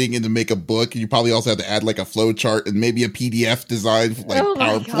script writing and to make a book, you probably also have to add like a flow chart and maybe a PDF design, like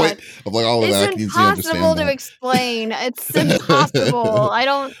PowerPoint of like all of that. It's impossible to explain. It's impossible.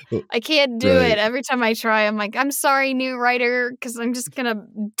 I can't do it. Every time I try, I'm like, I'm sorry, new writer, because I'm just gonna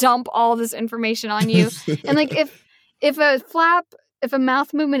dump all this information on you. And like if a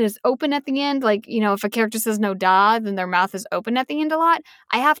mouth movement is open at the end, like, you know, if a character says no da, then their mouth is open at the end a lot.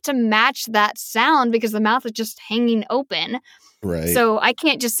 I have to match that sound because the mouth is just hanging open. Right. So I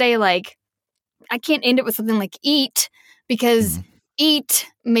can't just say like, I can't end it with something like eat, because eat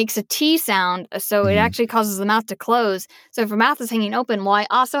makes a T sound. So it actually causes the mouth to close. So if a mouth is hanging open, well, I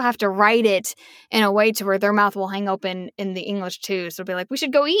also have to write it in a way to where their mouth will hang open in the English too. So it'll be like, we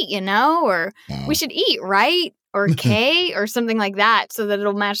should go eat, you know, or we should eat, right? Or K or something like that, so that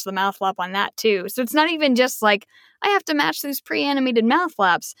it'll match the mouth flap on that too. So it's not even just like I have to match these pre-animated mouth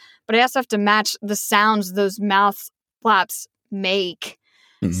flaps, but I also have to match the sounds those mouth flaps make.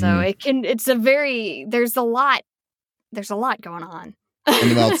 So there's a lot going on. When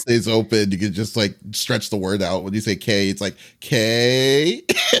the mouth stays open, you can just like stretch the word out. When you say K, it's like K.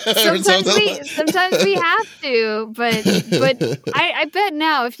 Sometimes we have to, but I bet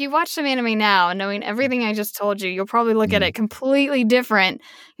now, if you watch some anime now, knowing everything I just told you, you'll probably look at it completely different.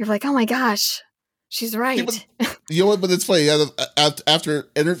 You're like, oh my gosh, she's right. You know what? But it's funny. After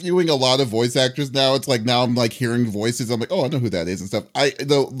interviewing a lot of voice actors now, it's like now I'm like hearing voices. I'm like, oh, I know who that is and stuff.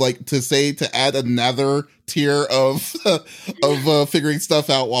 To add another tier of figuring stuff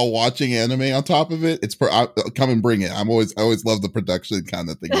out while watching anime on top of it. Come and bring it. I always love the production kind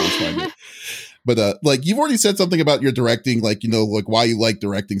of thing. I always find it. But like you've already said something about your directing, like, you know, like why you like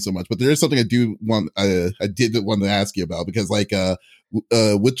directing so much. But there is something I did want to ask you about, because like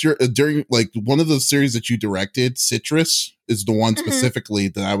with your during like one of the series that you directed, Citrus is the one specifically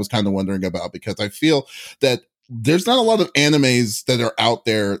that I was kind of wondering about, because I feel that there's not a lot of animes that are out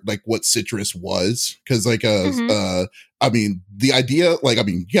there like what Citrus was, because like I mean the idea, like, I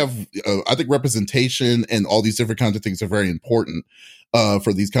mean, you have I think representation and all these different kinds of things are very important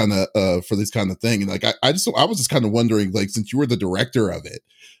for these kind of thing. And like I was just kind of wondering, like, since you were the director of it,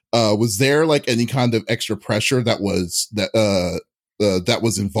 was there like any kind of extra pressure that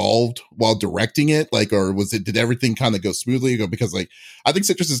was involved while directing it, like, or did everything kind of go smoothly? Because like I think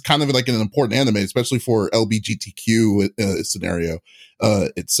Citrus is kind of like an important anime, especially for LGBTQ scenario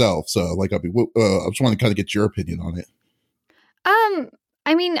itself. So like I just want to kind of get your opinion on it.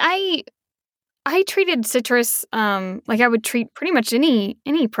 I mean, I treated Citrus like I would treat pretty much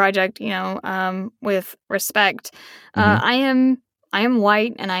any project, you know, with respect. I am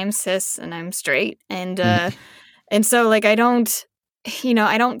white, and I am cis, and I'm straight, and so like I don't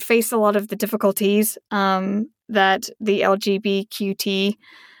face a lot of the difficulties that the LGBTQT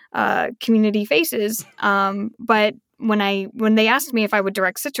community faces. But when they asked me if I would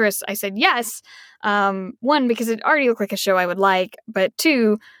direct Citrus, I said yes. One, because it already looked like a show I would like, but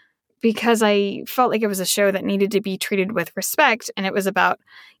two, because I felt like it was a show that needed to be treated with respect, and it was about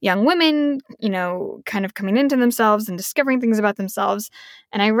young women, you know, kind of coming into themselves and discovering things about themselves.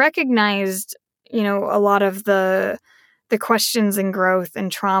 And I recognized a lot of the questions and growth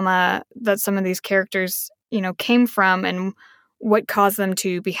and trauma that some of these characters, came from, and what caused them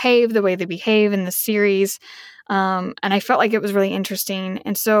to behave the way they behave in the series. And I felt like it was really interesting.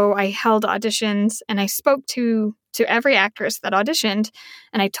 And so I held auditions, and I spoke to every actress that auditioned,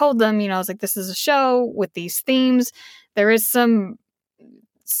 and I told them, I was like, this is a show with these themes.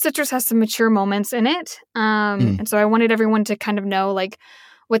 Citrus has some mature moments in it. And so I wanted everyone to kind of know like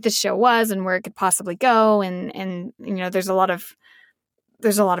what this show was and where it could possibly go. And there's a lot of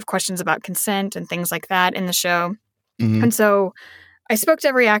questions about consent and things like that in the show. Mm-hmm. And so I spoke to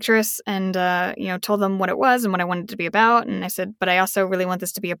every actress and, told them what it was and what I wanted it to be about. And I said, but I also really want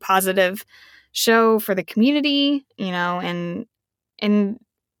this to be a positive show for the community, and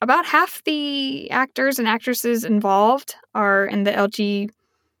about half the actors and actresses involved are in the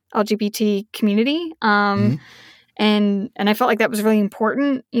LGBT community. And I felt like that was really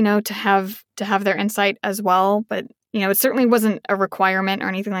important, to have their insight as well. But, it certainly wasn't a requirement or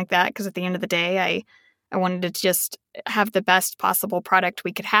anything like that, because at the end of the day, I wanted to just have the best possible product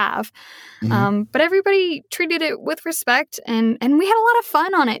we could have. But everybody treated it with respect, and we had a lot of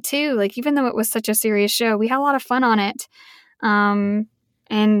fun on it too. Like, even though it was such a serious show, we had a lot of fun on it. And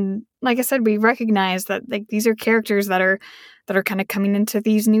like I said, we recognize that like these are characters that are kind of coming into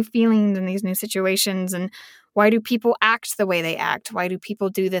these new feelings and these new situations. And why do people act the way they act? Why do people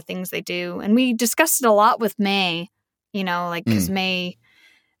do the things they do? And we discussed it a lot with May, because May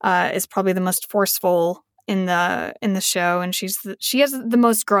is probably the most forceful in the show, and she has the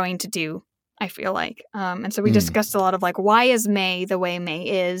most growing to do, I feel like. And so we discussed a lot of like, why is May the way May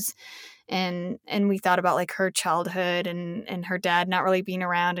is? And we thought about like her childhood and her dad not really being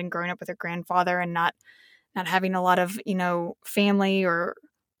around and growing up with her grandfather and not having a lot of, family or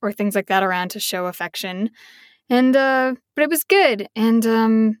things like that around to show affection. And but it was good.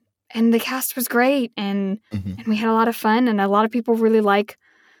 And the cast was great, and we had a lot of fun, and a lot of people really like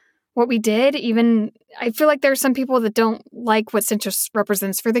what we did. Even I feel like there are some people that don't like what Citrus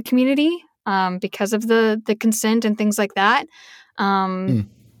represents for the community because of the consent and things like that.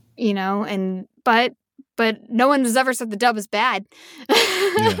 But no one has ever said the dub is bad.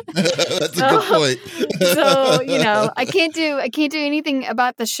 Yeah. That's a good point. So I can't do anything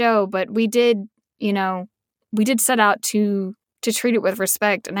about the show, but we did set out to treat it with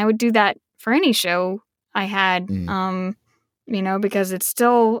respect, and I would do that for any show I had. Because it's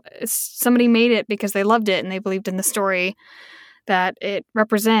somebody made it because they loved it and they believed in the story that it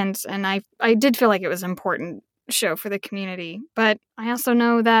represents. And I did feel like it was an important show for the community, but I also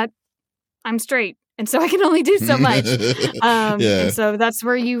know that I'm straight, and so I can only do so much. And so that's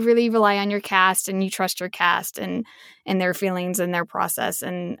where you really rely on your cast, and you trust your cast and their feelings and their process.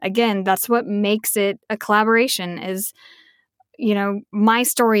 And again, that's what makes it a collaboration is, my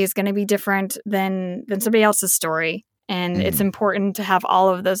story is going to be different than somebody else's story. And it's important to have all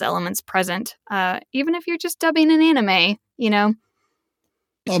of those elements present, even if you're just dubbing an anime, I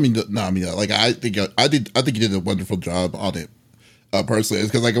think you did a wonderful job on it. Personally,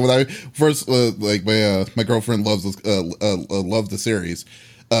 because like when I first my girlfriend loves the series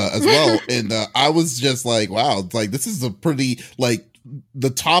as well, and I was just like, wow, like this is a pretty like the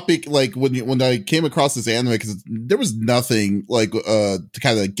topic, like when I came across this anime, because there was nothing like to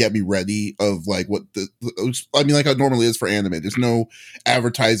kind of get me ready of like what like how it normally is for anime. There's no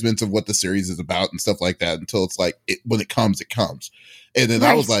advertisements of what the series is about and stuff like that until it's like when it comes. And then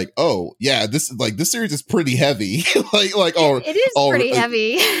I was like, oh yeah, this series is pretty heavy. It is pretty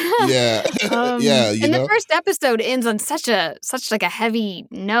heavy. Yeah. Yeah. The first episode ends on such like a heavy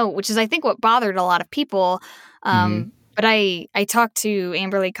note, which is I think what bothered a lot of people. But I talked to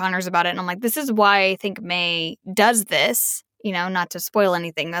Amberly Connors about it, and I'm like, this is why I think May does this, not to spoil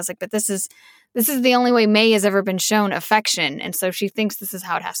anything. I was like, but this is the only way May has ever been shown affection. And so she thinks this is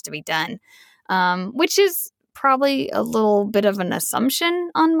how it has to be done, which is probably a little bit of an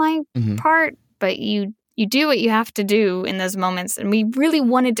assumption on my part, but you do what you have to do in those moments. And we really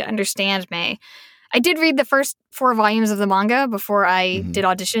wanted to understand May. I did read the first 4 volumes of the manga before I did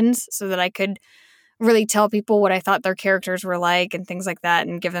auditions so that I could really tell people what I thought their characters were like and things like that,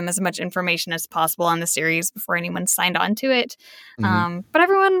 and give them as much information as possible on the series before anyone signed on to it. But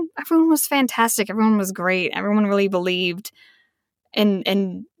everyone was fantastic. Everyone was great. Everyone really believed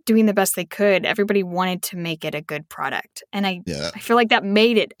in doing the best they could. Everybody wanted to make it a good product. And I feel like that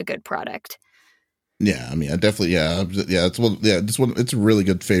made it a good product. Yeah, I mean, it's a really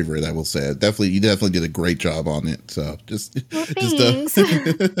good favorite, I will say. You definitely did a great job on it. So thanks.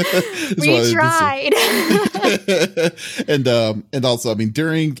 We tried. And also, I mean,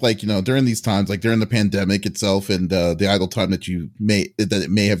 during these times, like during the pandemic itself and the idle time that it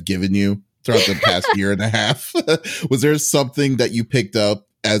may have given you throughout the past year and a half. Was there something that you picked up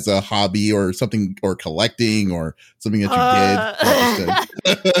as a hobby or something, or collecting, or something that you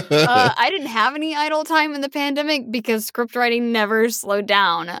did? I didn't have any idle time in the pandemic because script writing never slowed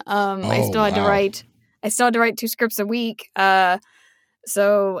down. I still had to write 2 scripts a week.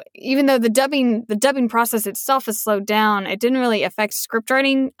 So even though the dubbing process itself has slowed down, it didn't really affect script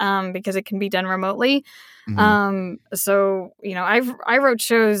writing because it can be done remotely. Mm-hmm. So, I wrote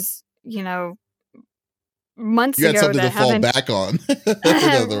shows, months ago. You had something to fall back on, in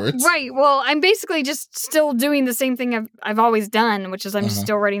other words. Right. Well, I'm basically just still doing the same thing I've always done, which is I'm just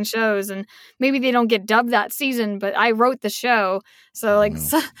still writing shows, and maybe they don't get dubbed that season, but I wrote the show. So I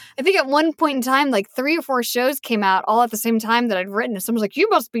think at one point in time, 3 or 4 shows came out all at the same time that I'd written. And someone's like, "You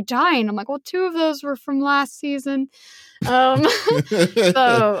must be dying." I'm like, "Well, 2 of those were from last season." My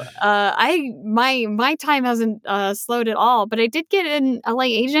time hasn't slowed at all, but I did get an LA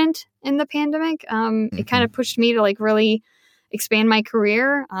agent in the pandemic. It kind of pushed me to really expand my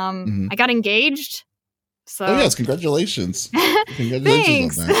career. I got engaged. So yes, congratulations.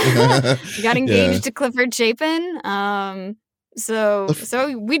 Thanks. On that. I got engaged to Clifford Chapin. So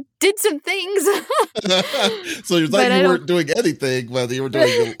we did some things. So you're like you weren't doing anything, but you were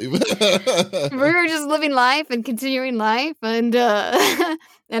doing. We were just living life and continuing life, and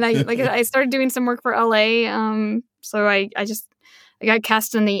I started doing some work for LA. So I got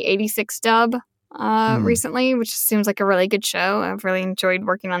cast in the 86 dub recently, which seems like a really good show. I've really enjoyed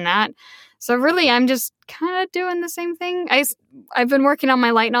working on that. So really, I'm just kind of doing the same thing. I've been working on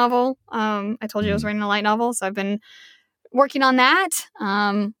my light novel. I told you I was writing a light novel, so I've been working on that,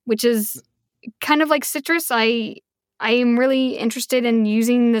 which is kind of like Citrus. I am really interested in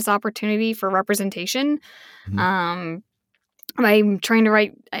using this opportunity for representation. I'm trying to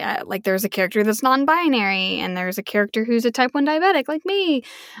write, there's a character that's non-binary, and there's a character who's a type 1 diabetic like me.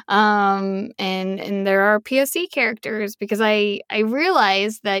 And there are POC characters, because I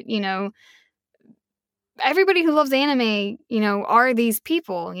realize that, everybody who loves anime, are these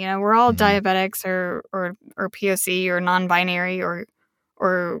people. We're all diabetics or POC or non-binary or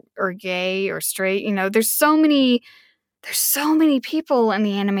gay or straight. There's so many people in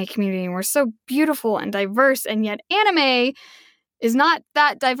the anime community, and we're so beautiful and diverse, and yet anime is not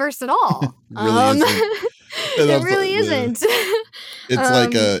that diverse at all. It really isn't.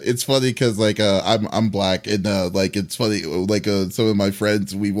 It's funny because I'm Black, and it's funny, some of my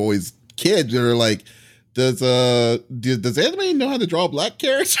friends, we've always kids that are like, does anime know how to draw Black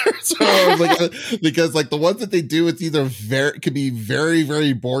characters? Because the ones that they do, it's either could be very,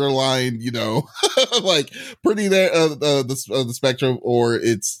 very borderline, pretty there the spectrum, or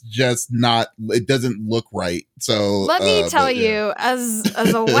it's just not. It doesn't look right. So let me tell you, as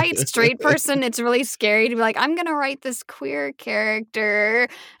a white straight person, it's really scary to be like, I'm gonna write this queer character,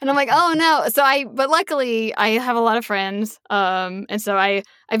 and I'm like, oh no. But luckily I have a lot of friends, and so I've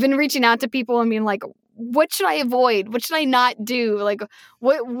been reaching out to people and being like, what should I avoid? What should I not do?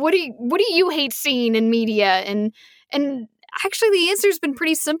 What do you hate seeing in media? And actually the answer's been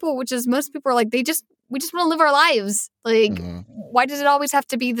pretty simple, which is most people are like, we just want to live our lives. Why does it always have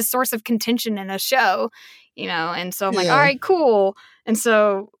to be the source of contention in a show? And so I'm like, all right, cool. And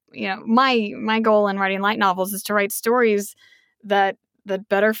so, my goal in writing light novels is to write stories that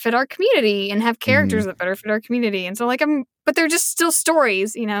better fit our community and have characters that better fit our community. And so but they're just still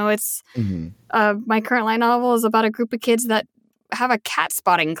stories, it's, my current light novel is about a group of kids that have a cat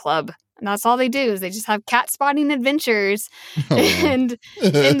spotting club, and that's all they do is they just have cat spotting adventures. And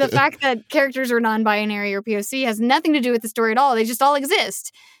the fact that characters are non-binary or POC has nothing to do with the story at all. They just all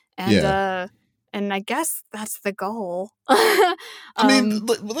exist. And I guess that's the goal.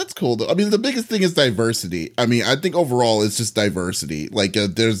 That's cool though. The biggest thing is diversity. I think overall it's just diversity.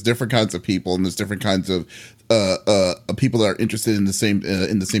 There's different kinds of people, and there's different kinds of people that are interested in the same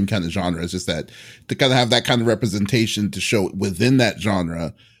kind of genre. It's just that to kind of have that kind of representation to show within that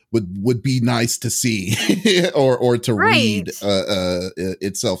genre would be nice to see or to read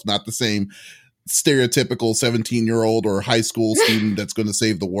itself. Not the same stereotypical 17-year-old or high school student that's going to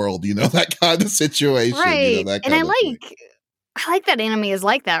save the world, that kind of situation. Right. And I like that anime is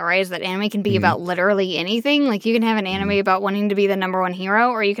like that, right? Is that anime can be about literally anything. You can have an anime about wanting to be the number 1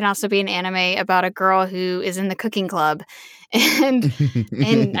 hero, or you can also be an anime about a girl who is in the cooking club. And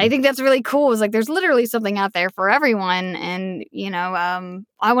I think that's really cool. Is there's literally something out there for everyone. And,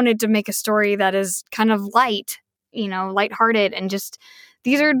 I wanted to make a story that is kind of light, lighthearted, and just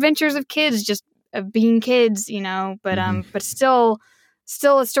these are adventures of kids, just of being kids, but still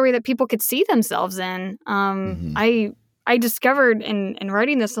a story that people could see themselves in. I discovered in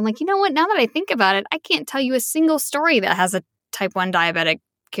writing this, I'm like, you know what? Now that I think about it, I can't tell you a single story that has a type 1 diabetic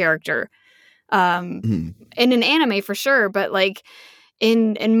character. Mhm. In an anime for sure, but like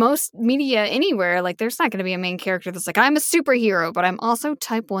in most media anywhere, like there's not going to be a main character that's like, I'm a superhero, but I'm also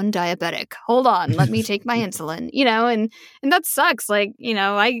type 1 diabetic. Hold on, let me take my insulin, and that sucks. Like,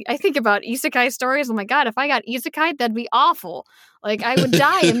 I think about isekai stories. Oh my God, if I got isekai, that'd be awful. Like I would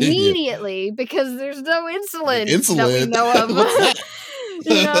die immediately because there's no insulin that we Insulin? know of. What's that?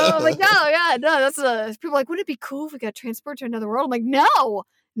 I'm like, no, yeah, no, that's people are like, wouldn't it be cool if we got transported to another world? I'm like,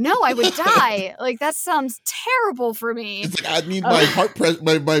 no, I would die. Like that sounds terrible for me. It's like, I need my heart pressure,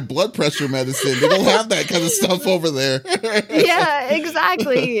 my blood pressure medicine. They don't have that kind of stuff over there. Yeah,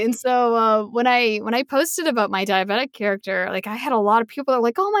 exactly. And so when I posted about my diabetic character, like I had a lot of people that were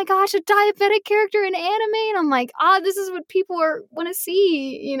like, "Oh my gosh, a diabetic character in anime," and I'm like, this is what people want to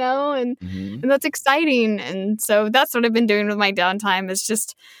see, and Mhm. and that's exciting. And so that's what I've been doing with my downtime is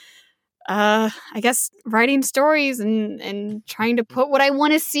just. I guess writing stories and trying to put what I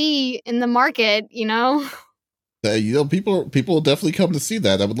want to see in the market, People will definitely come to see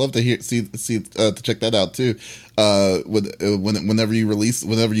that. I would love to see to check that out too. Whenever you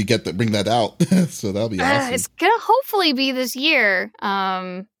bring that out, so that'll be awesome. It's gonna hopefully be this year.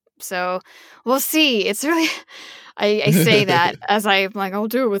 So we'll see. It's really, I say that as I'm like, I'll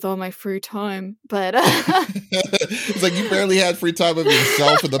do it with all my free time, but It's like you barely had free time of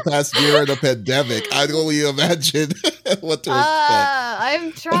yourself in the past year in a pandemic. I can only imagine what to expect.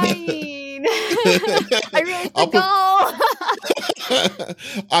 I'm trying. I really think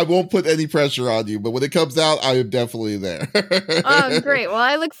I won't put any pressure on you, but when it comes out, I am definitely there. Great. Well,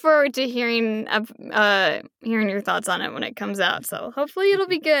 I look forward to hearing your thoughts on it when it comes out. So hopefully it'll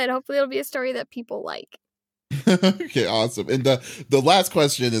be good. Hopefully it'll be a story that people like. Okay, awesome. And the last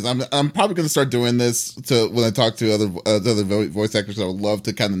question is, I'm probably going to start doing this when I talk to other voice actors. I would love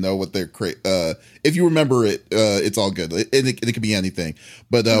to kind of know what they're if you remember it, it's all good. It could be anything.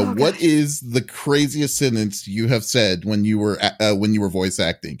 But what is the craziest sentence you have said when you were voice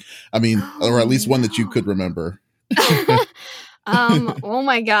acting? I mean, or at least one that you could remember. Oh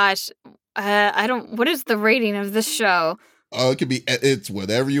my gosh. What is the rating of this show? Oh, it's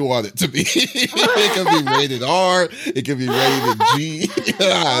whatever you want it to be. It can be rated R. It can be rated G.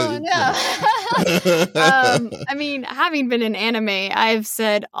 Oh no. I mean, having been in anime, I've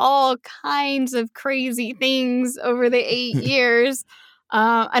said all kinds of crazy things over the 8 years.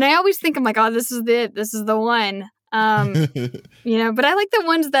 And I always think, I'm like, oh, this is the one. But I like the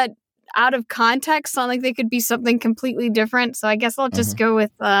ones that out of context sound like they could be something completely different. So I guess I'll just go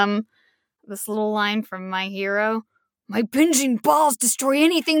with this little line from My Hero. My binging balls destroy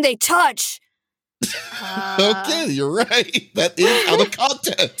anything they touch. Okay, you're right. That is out of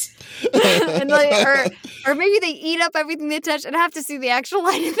context. And or maybe they eat up everything they touch. I'd have to see the actual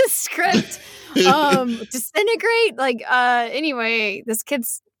line in the script. Disintegrate. Anyway, this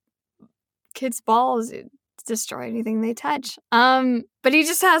kid's balls destroy anything they touch. But he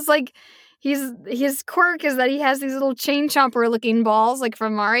just has his quirk is that he has these little chain chomper looking balls like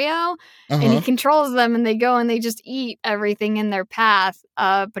from Mario, and he controls them and they go and they just eat everything in their path.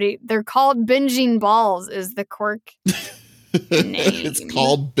 But they're called binging balls is the quirk name. It's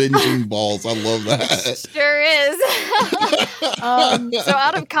called binging balls. I love that. Sure is. So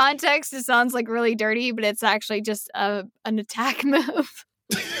out of context, it sounds like really dirty, but it's actually just an attack move.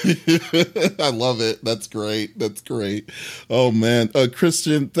 I love it. That's great. Oh man,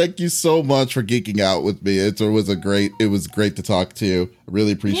 Christian, thank you so much for geeking out with me. It was great to talk to you. I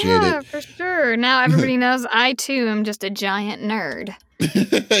really appreciate it. Yeah, for sure. Now everybody knows I too am just a giant nerd.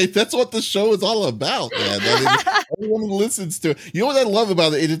 Hey, that's what the show is all about, man. Everyone listens to it. You know what I love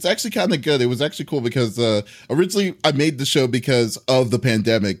about it? It's actually kind of good. It was actually cool because originally I made the show because of the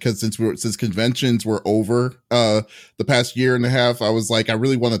pandemic. Because since conventions were over the past year and a half, I was like, I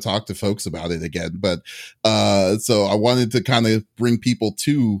really want to talk to folks about it again. But so I wanted to kind of bring people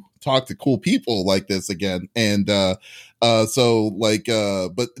to talk to cool people like this again. And but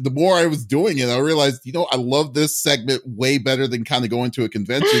the more I was doing it, I realized, I love this segment way better than kind of going to a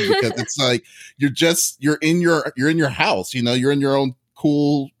convention because it's like you're in your house, you're in your own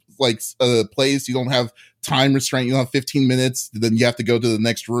cool place. You don't have time restraint. You don't have 15 minutes. Then you have to go to the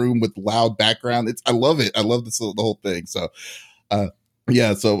next room with loud background. I love it. I love the whole thing. So,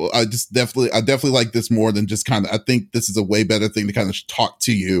 yeah, so I definitely like this more than just I think this is a way better thing to kind of talk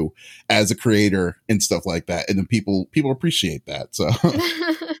to you as a creator and stuff like that. And then people appreciate that. So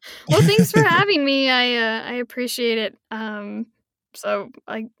well, thanks for having me. I appreciate it. So,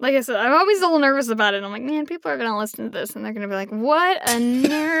 like I said, I'm always a little nervous about it. I'm like, man, people are going to listen to this and they're going to be like, what a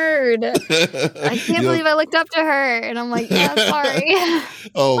nerd. I can't believe I looked up to her. And I'm like, yeah, sorry.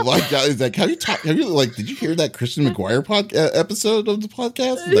 Oh my God. Is that, did you hear that Christian McGuire episode of the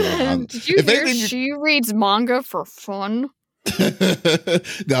podcast? Did you hear she reads manga for fun?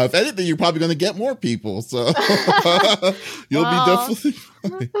 Now, if anything, you're probably going to get more people. So you'll be definitely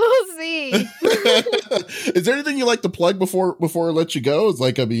fine. We'll see. Is there anything you like to plug before I let you go? It's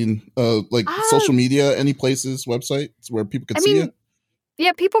like, social media, any places, websites where people can see you?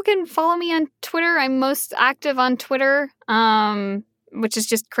 Yeah, people can follow me on Twitter. I'm most active on Twitter, which is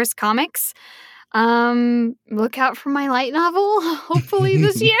just Chris Comics. Look out for my light novel, hopefully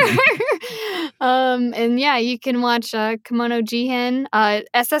this year. And yeah, you can watch Kemono Jihen.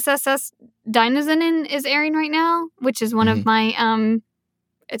 SSSS Dynazenin is airing right now, which is one of my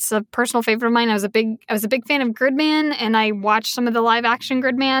it's a personal favorite of mine. I was a big fan of Gridman, and I watched some of the live action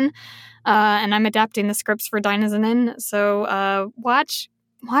Gridman. And I'm adapting the scripts for Dynazenin. So watch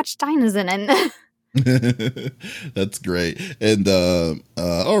Dynazenin. That's great. And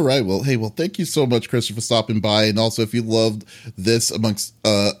all right, well, thank you so much, Krista, for stopping by. And also, if you loved this amongst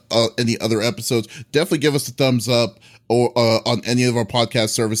any other episodes, definitely give us a thumbs up or on any of our podcast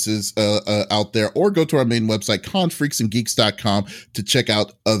services out there, or go to our main website, confreaksandgeeks.com, to check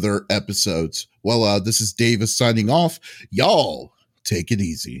out other episodes. Well, this is Davis signing off. Y'all take it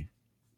easy.